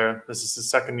Baylor. This is his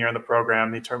 2nd year in the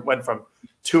program. He went from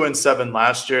 2-7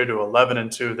 last year to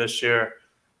 11-2 this year.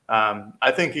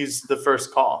 I think he's the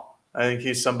first call. I think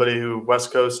he's somebody who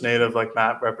West Coast native like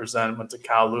Matt represent, went to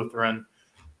Cal Lutheran,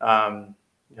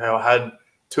 had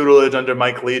tutelage under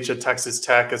Mike Leach at Texas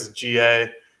Tech as a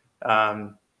GA.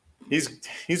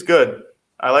 He's good.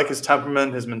 I like his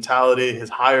temperament, his mentality. His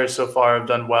hires so far have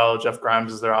done well. Jeff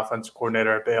Grimes is their offensive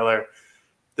coordinator at Baylor.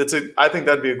 I think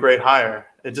that'd be a great hire.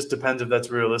 It just depends if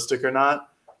that's realistic or not.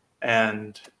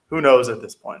 And who knows at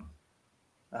this point.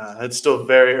 It's still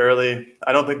very early.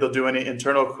 I don't think they'll do any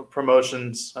internal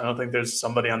promotions. I don't think there's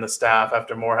somebody on the staff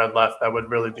after Moorhead left that would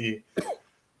really be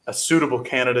a suitable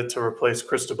candidate to replace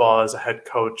Cristobal as a head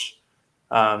coach.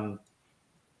 And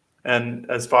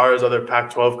as far as other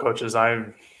Pac-12 coaches,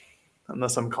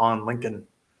 unless I'm calling Lincoln,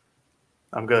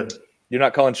 I'm good. You're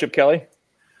not calling Chip Kelly?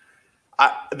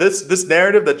 This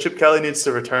narrative that Chip Kelly needs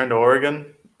to return to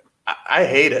Oregon, I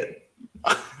hate it.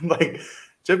 Like,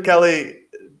 Chip Kelly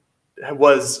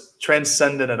was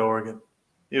transcendent at Oregon.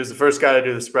 He was the first guy to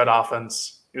do the spread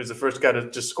offense. He was the first guy to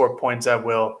just score points at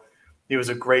will. He was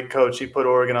a great coach. He put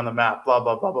Oregon on the map, blah,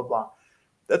 blah, blah, blah, blah.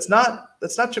 That's not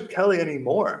Chip Kelly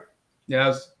anymore.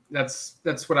 Yeah, that's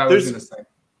what I was going to say.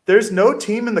 There's no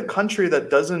team in the country that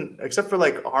doesn't, except for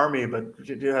like Army, but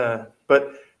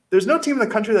there's no team in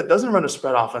the country that doesn't run a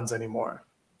spread offense anymore.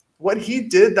 What he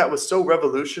did that was so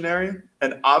revolutionary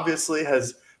and obviously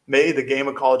has made the game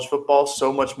of college football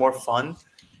so much more fun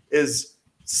is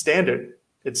standard.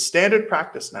 It's standard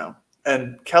practice now.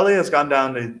 And Kelly has gone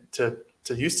down to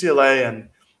UCLA, and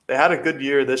they had a good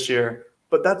year this year,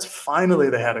 but that's finally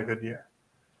they had a good year.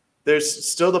 There's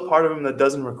still the part of him that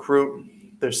doesn't recruit.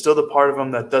 There's still the part of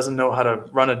him that doesn't know how to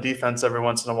run a defense every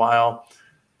once in a while.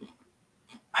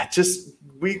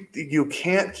 You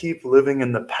can't keep living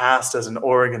in the past as an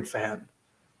Oregon fan.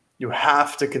 You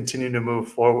have to continue to move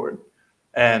forward.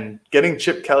 And getting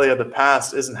Chip Kelly of the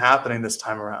past isn't happening this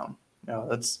time around.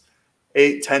 That's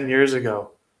 8-10 years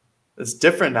ago. It's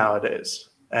different nowadays.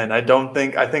 And I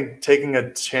think taking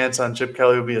a chance on Chip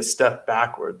Kelly would be a step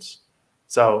backwards.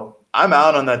 So I'm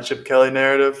out on that Chip Kelly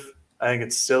narrative. I think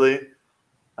it's silly.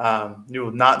 You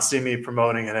will not see me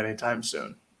promoting it anytime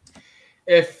soon.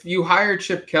 If you hire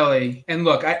Chip Kelly, and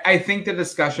look, I think the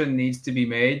discussion needs to be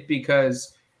made,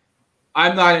 because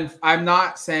I'm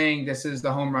not saying this is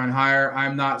the home run hire.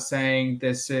 I'm not saying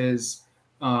this is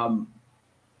a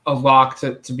lock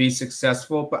to be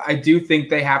successful, but I do think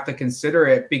they have to consider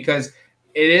it, because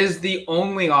it is the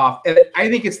only I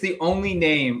think it's the only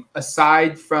name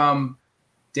aside from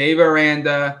Dave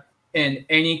Aranda and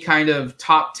any kind of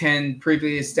top 10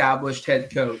 previously established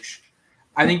head coach.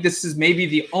 I think this is maybe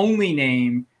the only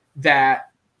name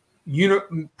that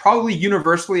probably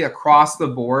universally across the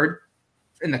board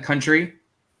in the country,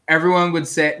 everyone would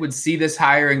see this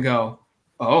hire and go,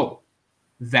 "Oh,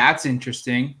 that's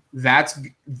interesting. That's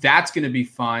going to be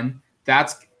fun.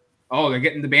 They're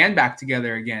getting the band back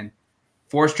together again.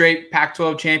 4 straight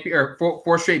Pac-12 champion, or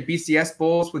 4 straight BCS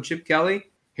bowls with Chip Kelly.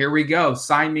 Here we go.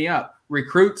 Sign me up."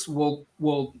 Recruits will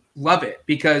love it,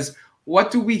 because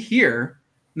what do we hear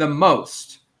the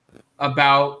most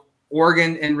about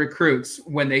Oregon and recruits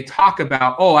when they talk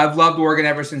about, "Oh, I've loved Oregon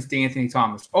ever since DeAnthony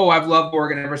Thomas. Oh, I've loved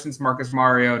Oregon ever since Marcus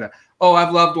Mariota. Oh,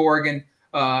 I've loved Oregon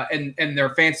and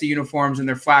their fancy uniforms and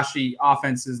their flashy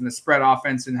offenses and the spread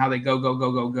offense and how they go, go,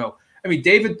 go, go, go." I mean,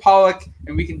 David Pollock,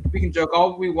 and we can joke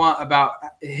all we want about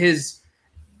his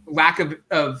lack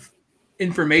of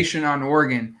information on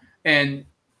Oregon, and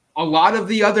a lot of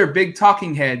the other big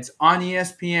talking heads on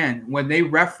ESPN, when they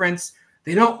reference,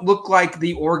 they don't look like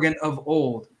the Oregon of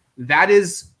old. That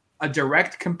is a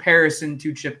direct comparison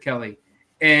to Chip Kelly.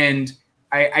 And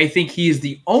I think he's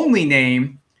the only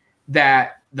name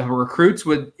that the recruits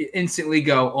would instantly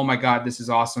go, "Oh my God, this is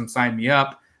awesome. Sign me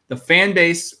up." The fan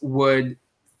base would,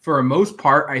 for the most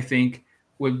part, I think,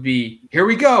 would be, "Here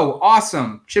we go.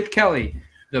 Awesome. Chip Kelly."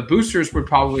 The boosters would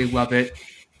probably love it.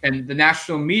 And the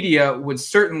national media would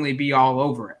certainly be all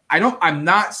over it. I'm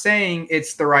not saying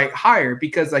it's the right hire,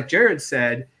 because like Jared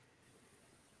said,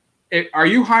 are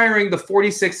you hiring the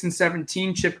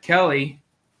 46-17 Chip Kelly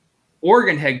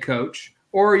Oregon head coach,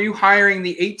 or are you hiring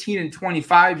the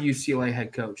 18-25 UCLA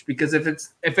head coach? Because if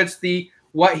it's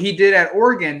what he did at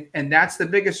Oregon and that's the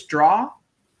biggest draw,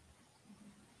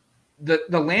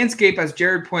 the landscape, as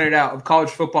Jared pointed out, of college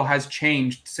football has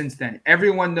changed since then.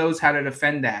 Everyone knows how to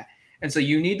defend that. And so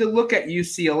you need to look at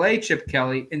UCLA Chip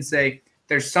Kelly and say,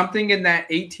 there's something in that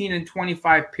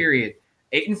 18-25 period.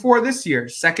 8-4 this year,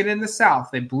 second in the South.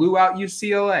 They blew out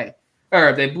UCLA,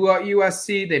 or they blew out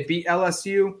USC. They beat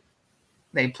LSU.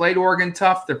 They played Oregon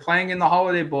tough. They're playing in the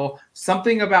Holiday Bowl.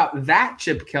 Something about that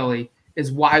Chip Kelly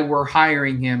is why we're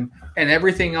hiring him, and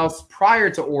everything else prior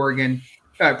to Oregon,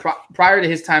 prior to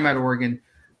his time at Oregon,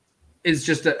 is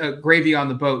just a gravy on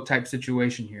the boat type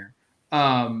situation here.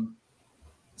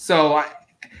 So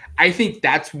I think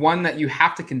that's one that you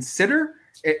have to consider,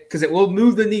 because it will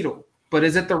move the needle. But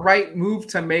is it the right move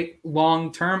to make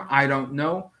long term? I don't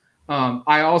know.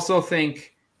 I also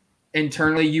think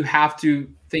internally you have to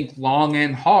think long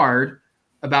and hard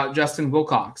about Justin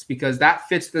Wilcox, because that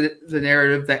fits the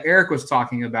narrative that Eric was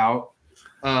talking about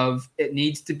of it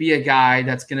needs to be a guy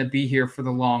that's going to be here for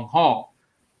the long haul.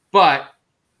 But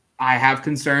I have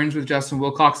concerns with Justin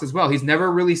Wilcox as well. He's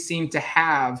never really seemed to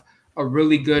have a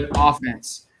really good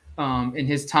offense in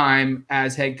his time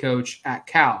as head coach at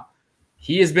Cal.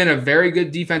 He has been a very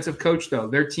good defensive coach, though.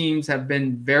 Their teams have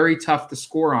been very tough to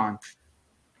score on.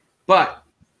 But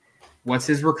what's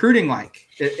his recruiting like?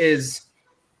 Is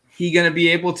he going to be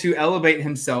able to elevate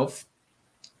himself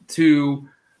to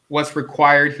what's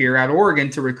required here at Oregon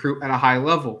to recruit at a high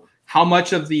level? How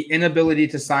much of the inability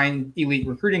to sign elite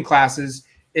recruiting classes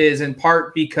is in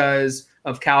part because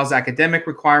of Cal's academic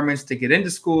requirements to get into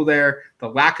school there, the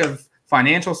lack of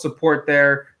financial support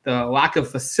there, the lack of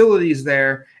facilities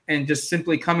there, and just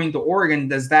simply coming to Oregon?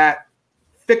 Does that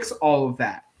fix all of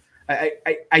that?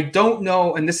 I don't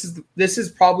know, and this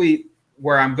is probably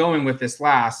where I'm going with this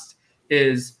last,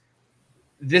 is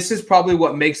this is probably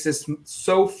what makes this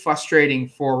so frustrating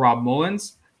for Rob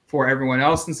Mullins, for everyone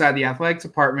else inside the athletic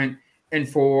department, and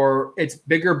for its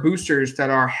bigger boosters that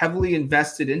are heavily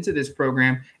invested into this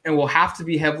program and will have to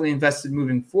be heavily invested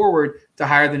moving forward to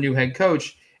hire the new head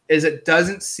coach, is it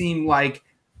doesn't seem like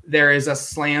there is a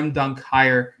slam dunk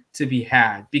hire to be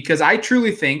had. Because I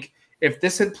truly think if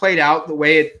this had played out the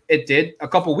way it did a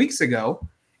couple weeks ago,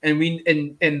 and we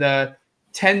in the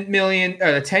 10 million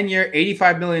or the 10-year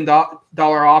 $85 million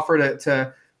offer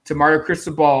to Mario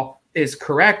Cristobal is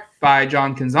correct by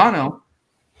John Canzano,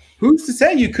 who's to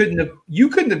say you couldn't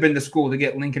have been to school to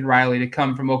get Lincoln Riley to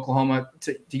come from Oklahoma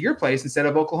to your place instead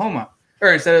of Oklahoma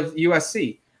or instead of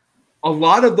USC? A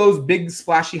lot of those big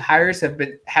splashy hires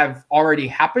have already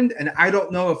happened, and I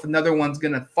don't know if another one's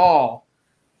going to fall.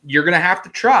 You're going to have to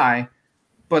try,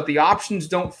 but the options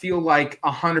don't feel like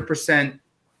 100%.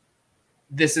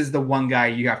 This is the one guy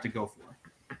you have to go for.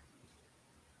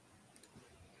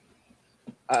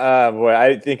 Boy,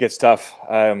 I think it's tough.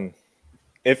 Honestly,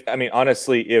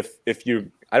 if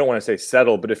you, I don't want to say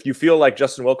settle, but if you feel like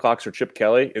Justin Wilcox or Chip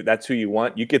Kelly, if that's who you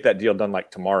want, you get that deal done like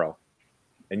tomorrow,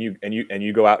 and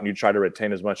you go out and you try to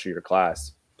retain as much of your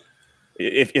class.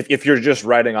 If you're just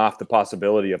writing off the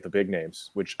possibility of the big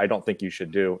names, which I don't think you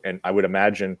should do, and I would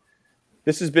imagine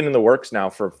this has been in the works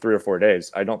now for 3 or 4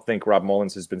 days. I don't think Rob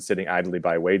Mullins has been sitting idly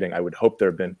by waiting. I would hope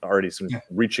there have been already some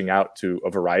reaching out to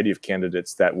a variety of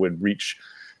candidates that would reach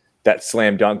that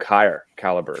slam dunk higher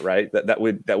caliber, right? That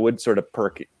would sort of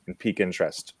perk and pique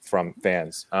interest from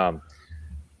fans.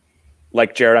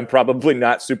 Like Jared, I'm probably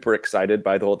not super excited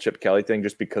by the whole Chip Kelly thing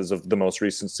just because of the most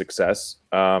recent success.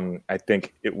 I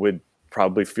think it would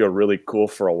probably feel really cool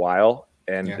for a while,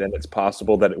 and then it's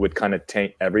possible that it would kind of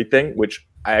taint everything, which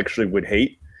I actually would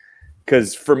hate,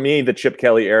 because for me, the Chip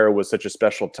Kelly era was such a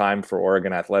special time for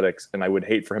Oregon athletics, and I would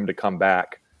hate for him to come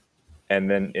back and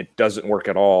then it doesn't work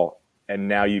at all. And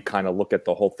now you kind of look at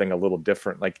the whole thing a little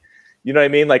different. Like, you know what I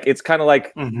mean? Like, it's kind of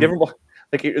like different.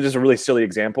 Like, this is a really silly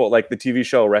example. Like, the TV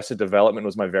show Arrested Development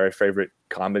was my very favorite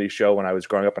comedy show when I was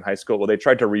growing up in high school. Well, they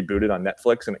tried to reboot it on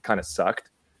Netflix and it kind of sucked.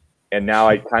 And now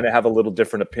I kind of have a little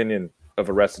different opinion of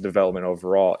Arrested Development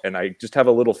overall. And I just have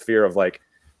a little fear of, like,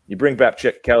 you bring back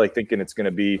Chip Kelly thinking it's going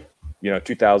to be,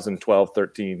 2012,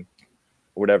 13,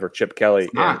 or whatever, Chip Kelly.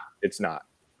 It's not.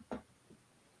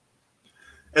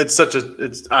 It's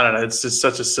I don't know. It's just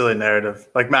such a silly narrative.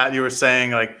 Like, Matt, you were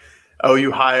saying, like, oh, you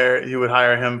would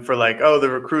hire him for, like, oh, the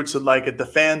recruits would like it, the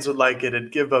fans would like it,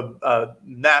 it'd give a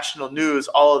national news,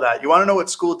 all of that. You want to know what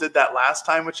school did that last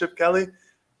time with Chip Kelly?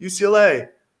 UCLA.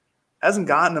 Hasn't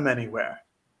gotten them anywhere.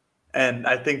 And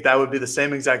I think that would be the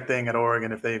same exact thing at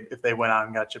Oregon if they went out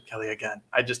and got Chip Kelly again.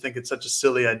 I just think it's such a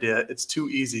silly idea. It's too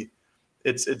easy.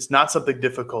 It's not something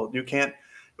difficult. You can't,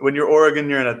 when you're Oregon,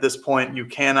 you're in at this point, you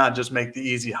cannot just make the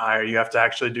easy hire. You have to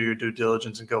actually do your due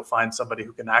diligence and go find somebody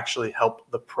who can actually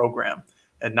help the program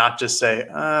and not just say,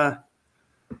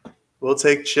 we'll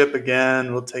take Chip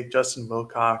again, we'll take Justin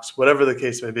Wilcox, whatever the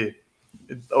case may be.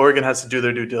 Oregon has to do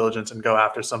their due diligence and go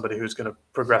after somebody who's going to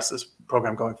progress this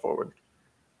program going forward.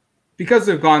 Because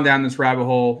they've gone down this rabbit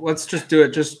hole, let's just do it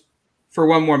just for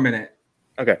one more minute.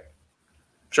 Okay.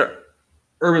 Sure.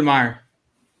 Urban Meyer.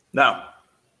 No.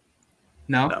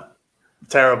 No?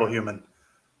 Terrible human.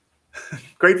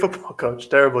 Great football coach.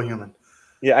 Terrible human.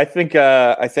 Yeah, I think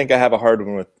I have a hard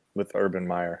one with Urban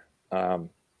Meyer. But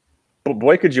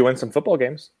boy, could you win some football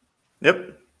games.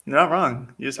 Yep. You're not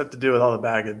wrong. You just have to deal with all the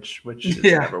baggage, which is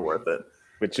never worth it.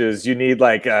 Which is you need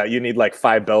like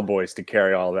 5 bellboys to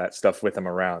carry all that stuff with him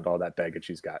around, all that baggage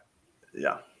he's got.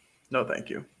 Yeah. No,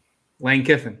 thank you. Lane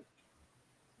Kiffin.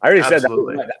 I already said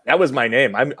that was my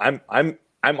name.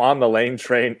 I'm on the Lane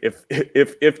train.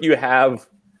 If you have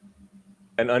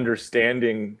an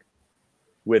understanding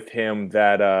with him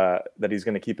that he's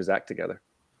going to keep his act together.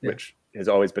 which has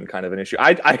always been kind of an issue.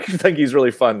 I think he's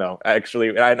really fun though,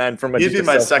 actually. And from he'd be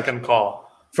my second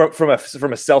call. From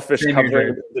a selfish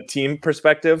covering the team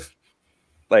perspective,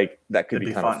 like that could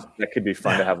be fun. That could be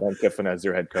fun to have Lane Kiffin as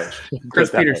your head coach. Chris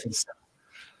Peterson.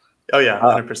 Oh yeah,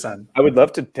 100%. I would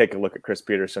love to take a look at Chris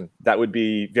Peterson. That would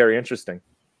be very interesting.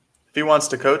 If he wants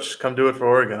to coach, come do it for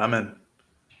Oregon. I'm in.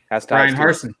 Ryan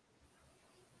Harsin.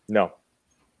 No.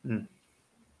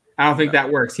 I don't think that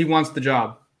works. He wants the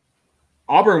job.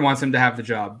 Auburn wants him to have the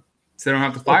job, so they don't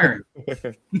have to fire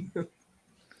him.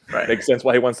 Right. Makes sense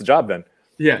why he wants the job then.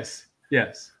 Yes.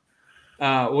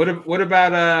 What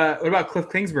about Cliff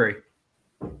Kingsbury?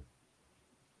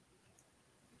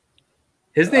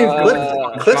 His name's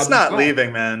Cliff's not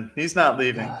leaving, man. He's not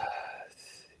leaving.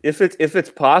 If it's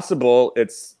possible,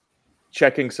 it's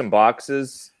checking some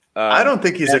boxes. I don't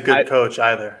think he's a good coach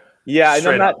either. Yeah,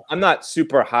 and I'm not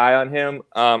super high on him.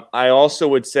 I also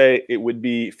would say it would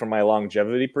be, from my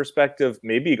longevity perspective,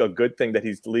 maybe a good thing that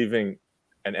he's leaving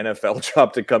an NFL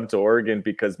job to come to Oregon,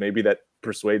 because maybe that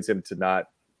persuades him to not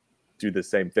do the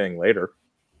same thing later.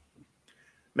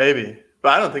 Maybe, but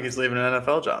I don't think he's leaving an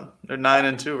NFL job. They're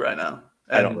 9-2 right now.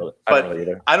 I don't really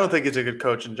either. I don't think he's a good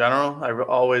coach in general. I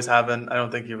always haven't. I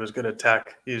don't think he was good at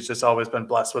Tech. He's just always been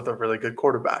blessed with a really good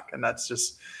quarterback, and that's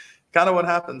just kind of what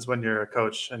happens when you're a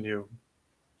coach and you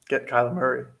get Kyler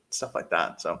Murray, stuff like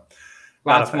that. So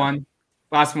last one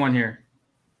here.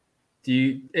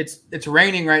 It's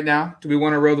raining right now. Do we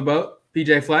want to row the boat?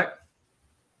 PJ Fleck?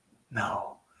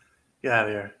 No. Get out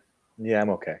of here. Yeah, I'm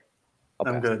okay.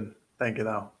 I'm good. Thank you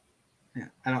though. Yeah,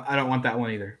 I don't want that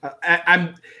one either.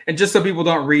 And just so people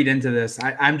don't read into this,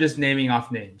 I'm just naming off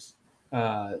names.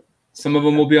 Some of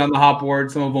them will be on the hot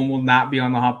board, some of them will not be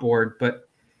on the hot board, but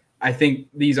I think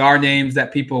these are names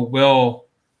that people will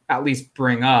at least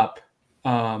bring up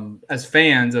as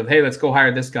fans of, hey, let's go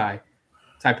hire this guy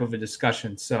type of a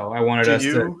discussion. So I wanted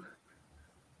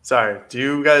do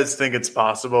you guys think it's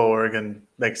possible Oregon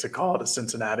makes a call to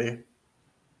Cincinnati?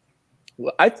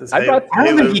 Well, I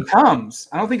don't think he comes.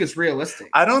 I don't think it's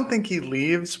realistic. I don't think he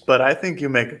leaves, but I think you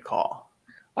make a call.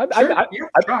 I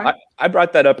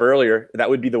brought that up earlier. That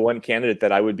would be the one candidate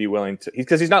that I would be willing to,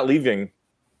 because he's not leaving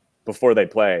before they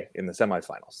play in the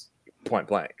semifinals, point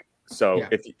blank. So Yeah.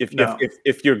 if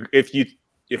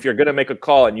you're going to make a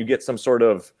call and you get some sort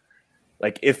of,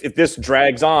 like, if this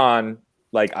drags on,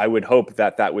 like, I would hope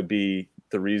that would be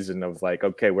the reason of, like,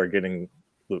 okay, we're getting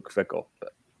Luke Fickell,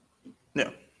 but yeah,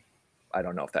 I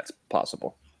don't know if that's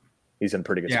possible. He's in a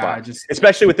pretty good Yeah, spot,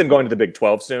 especially with them going to the Big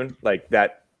 12 soon. Like,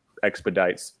 that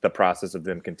expedites the process of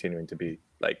them continuing to be,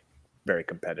 like, very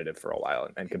competitive for a while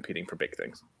and competing for big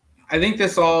things. I think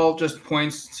this all just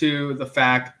points to the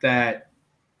fact that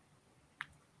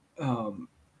the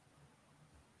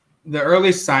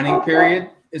early signing period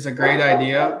is a great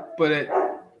idea, but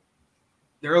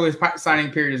the early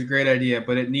signing period is a great idea,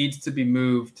 but it needs to be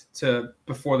moved to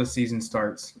before the season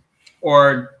starts,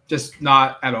 or just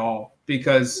not at all,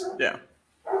 because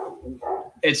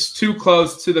it's too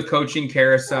close to the coaching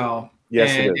carousel.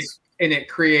 Yes, it is. And it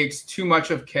creates too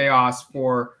much of chaos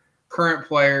for current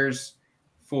players,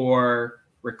 for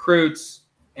recruits,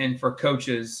 and for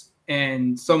coaches.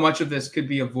 And so much of this could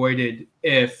be avoided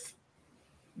if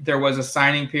there was a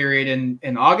signing period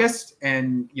in August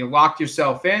and you locked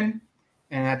yourself in,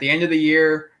 and at the end of the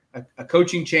year, a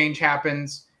coaching change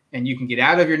happens and you can get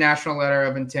out of your national letter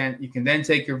of intent. You can then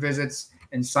take your visits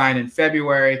and sign in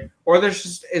February, or there's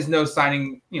just is no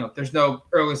signing, there's no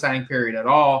early signing period at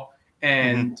all.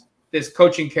 And this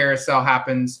coaching carousel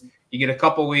happens. You get a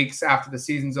couple weeks after the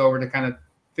season's over to kind of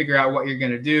figure out what you're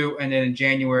going to do. And then in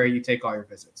January, you take all your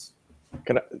visits.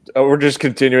 We're just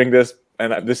continuing this.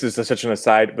 And this is such an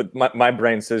aside, but my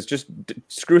brain says just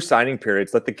screw signing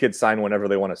periods. Let the kids sign whenever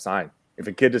they want to sign. If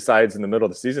a kid decides in the middle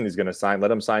of the season he's going to sign, let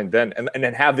him sign then, and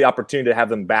then have the opportunity to have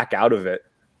them back out of it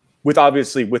with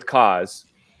cause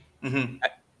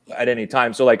at any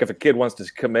time. So, like, if a kid wants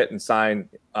to commit and sign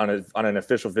on an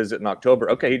official visit in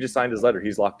October, okay, he just signed his letter.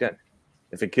 He's locked in.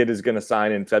 If a kid is going to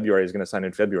sign in February, he's going to sign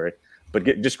in February. But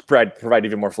just provide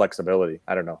even more flexibility.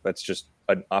 I don't know. That's just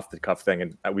an off-the-cuff thing,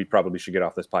 and we probably should get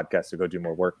off this podcast to go do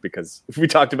more work, because we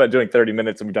talked about doing 30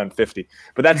 minutes and we've done 50.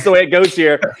 But that's the way it goes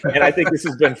here, and I think this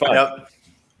has been fun. Yep.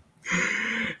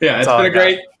 Yeah,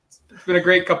 it's been a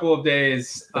great couple of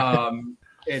days.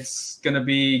 It's going to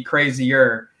be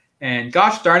crazier. And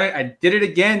gosh darn it, I did it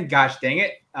again. Gosh dang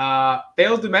it.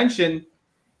 Failed to mention,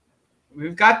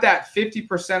 we've got that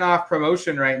 50% off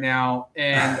promotion right now.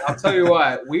 And I'll tell you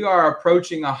what, we are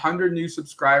approaching 100 new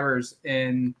subscribers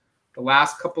in the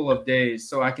last couple of days.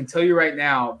 So I can tell you right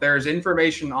now, there's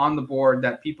information on the board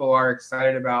that people are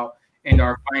excited about and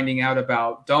are finding out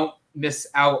about. Don't miss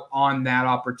out on that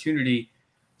opportunity.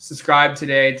 Subscribe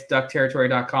today to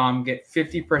duckterritory.com. Get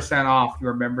 50% off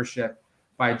your membership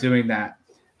by doing that.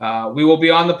 We will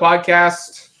be on the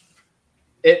podcast.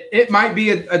 It might be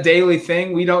a daily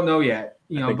thing. We don't know yet,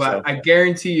 but I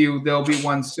guarantee you there'll be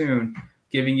one soon,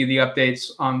 giving you the updates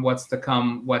on what's to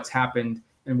come, what's happened,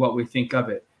 and what we think of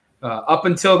it. Up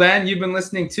until then, you've been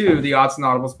listening to the Odds and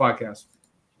Audibles podcast.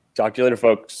 Talk to you later,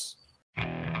 folks.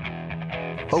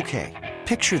 Okay,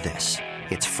 picture this.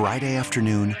 It's Friday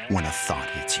afternoon when a thought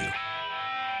hits you.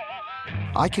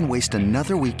 I can waste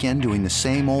another weekend doing the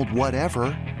same old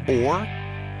whatever, or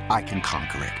I can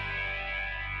conquer it.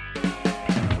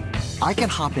 I can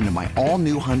hop into my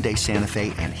all-new Hyundai Santa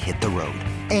Fe and hit the road.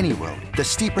 Any road. The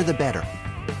steeper, the better.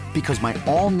 Because my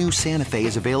all-new Santa Fe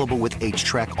is available with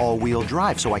H-Track all-wheel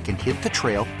drive, so I can hit the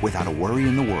trail without a worry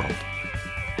in the world.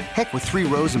 Heck, with 3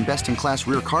 rows and best-in-class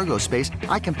rear cargo space,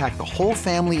 I can pack the whole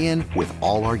family in with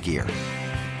all our gear.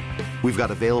 We've got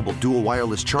available dual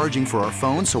wireless charging for our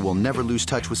phones, so we'll never lose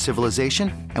touch with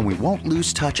civilization, and we won't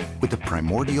lose touch with the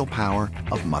primordial power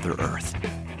of Mother Earth.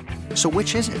 So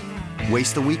which is it?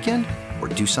 Waste the weekend or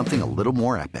do something a little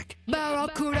more epic?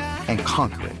 And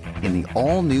conquer it in the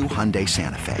all-new Hyundai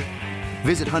Santa Fe.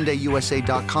 Visit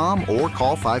HyundaiUSA.com or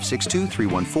call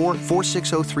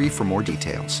 562-314-4603 for more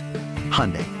details.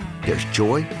 Hyundai, there's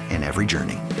joy in every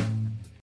journey.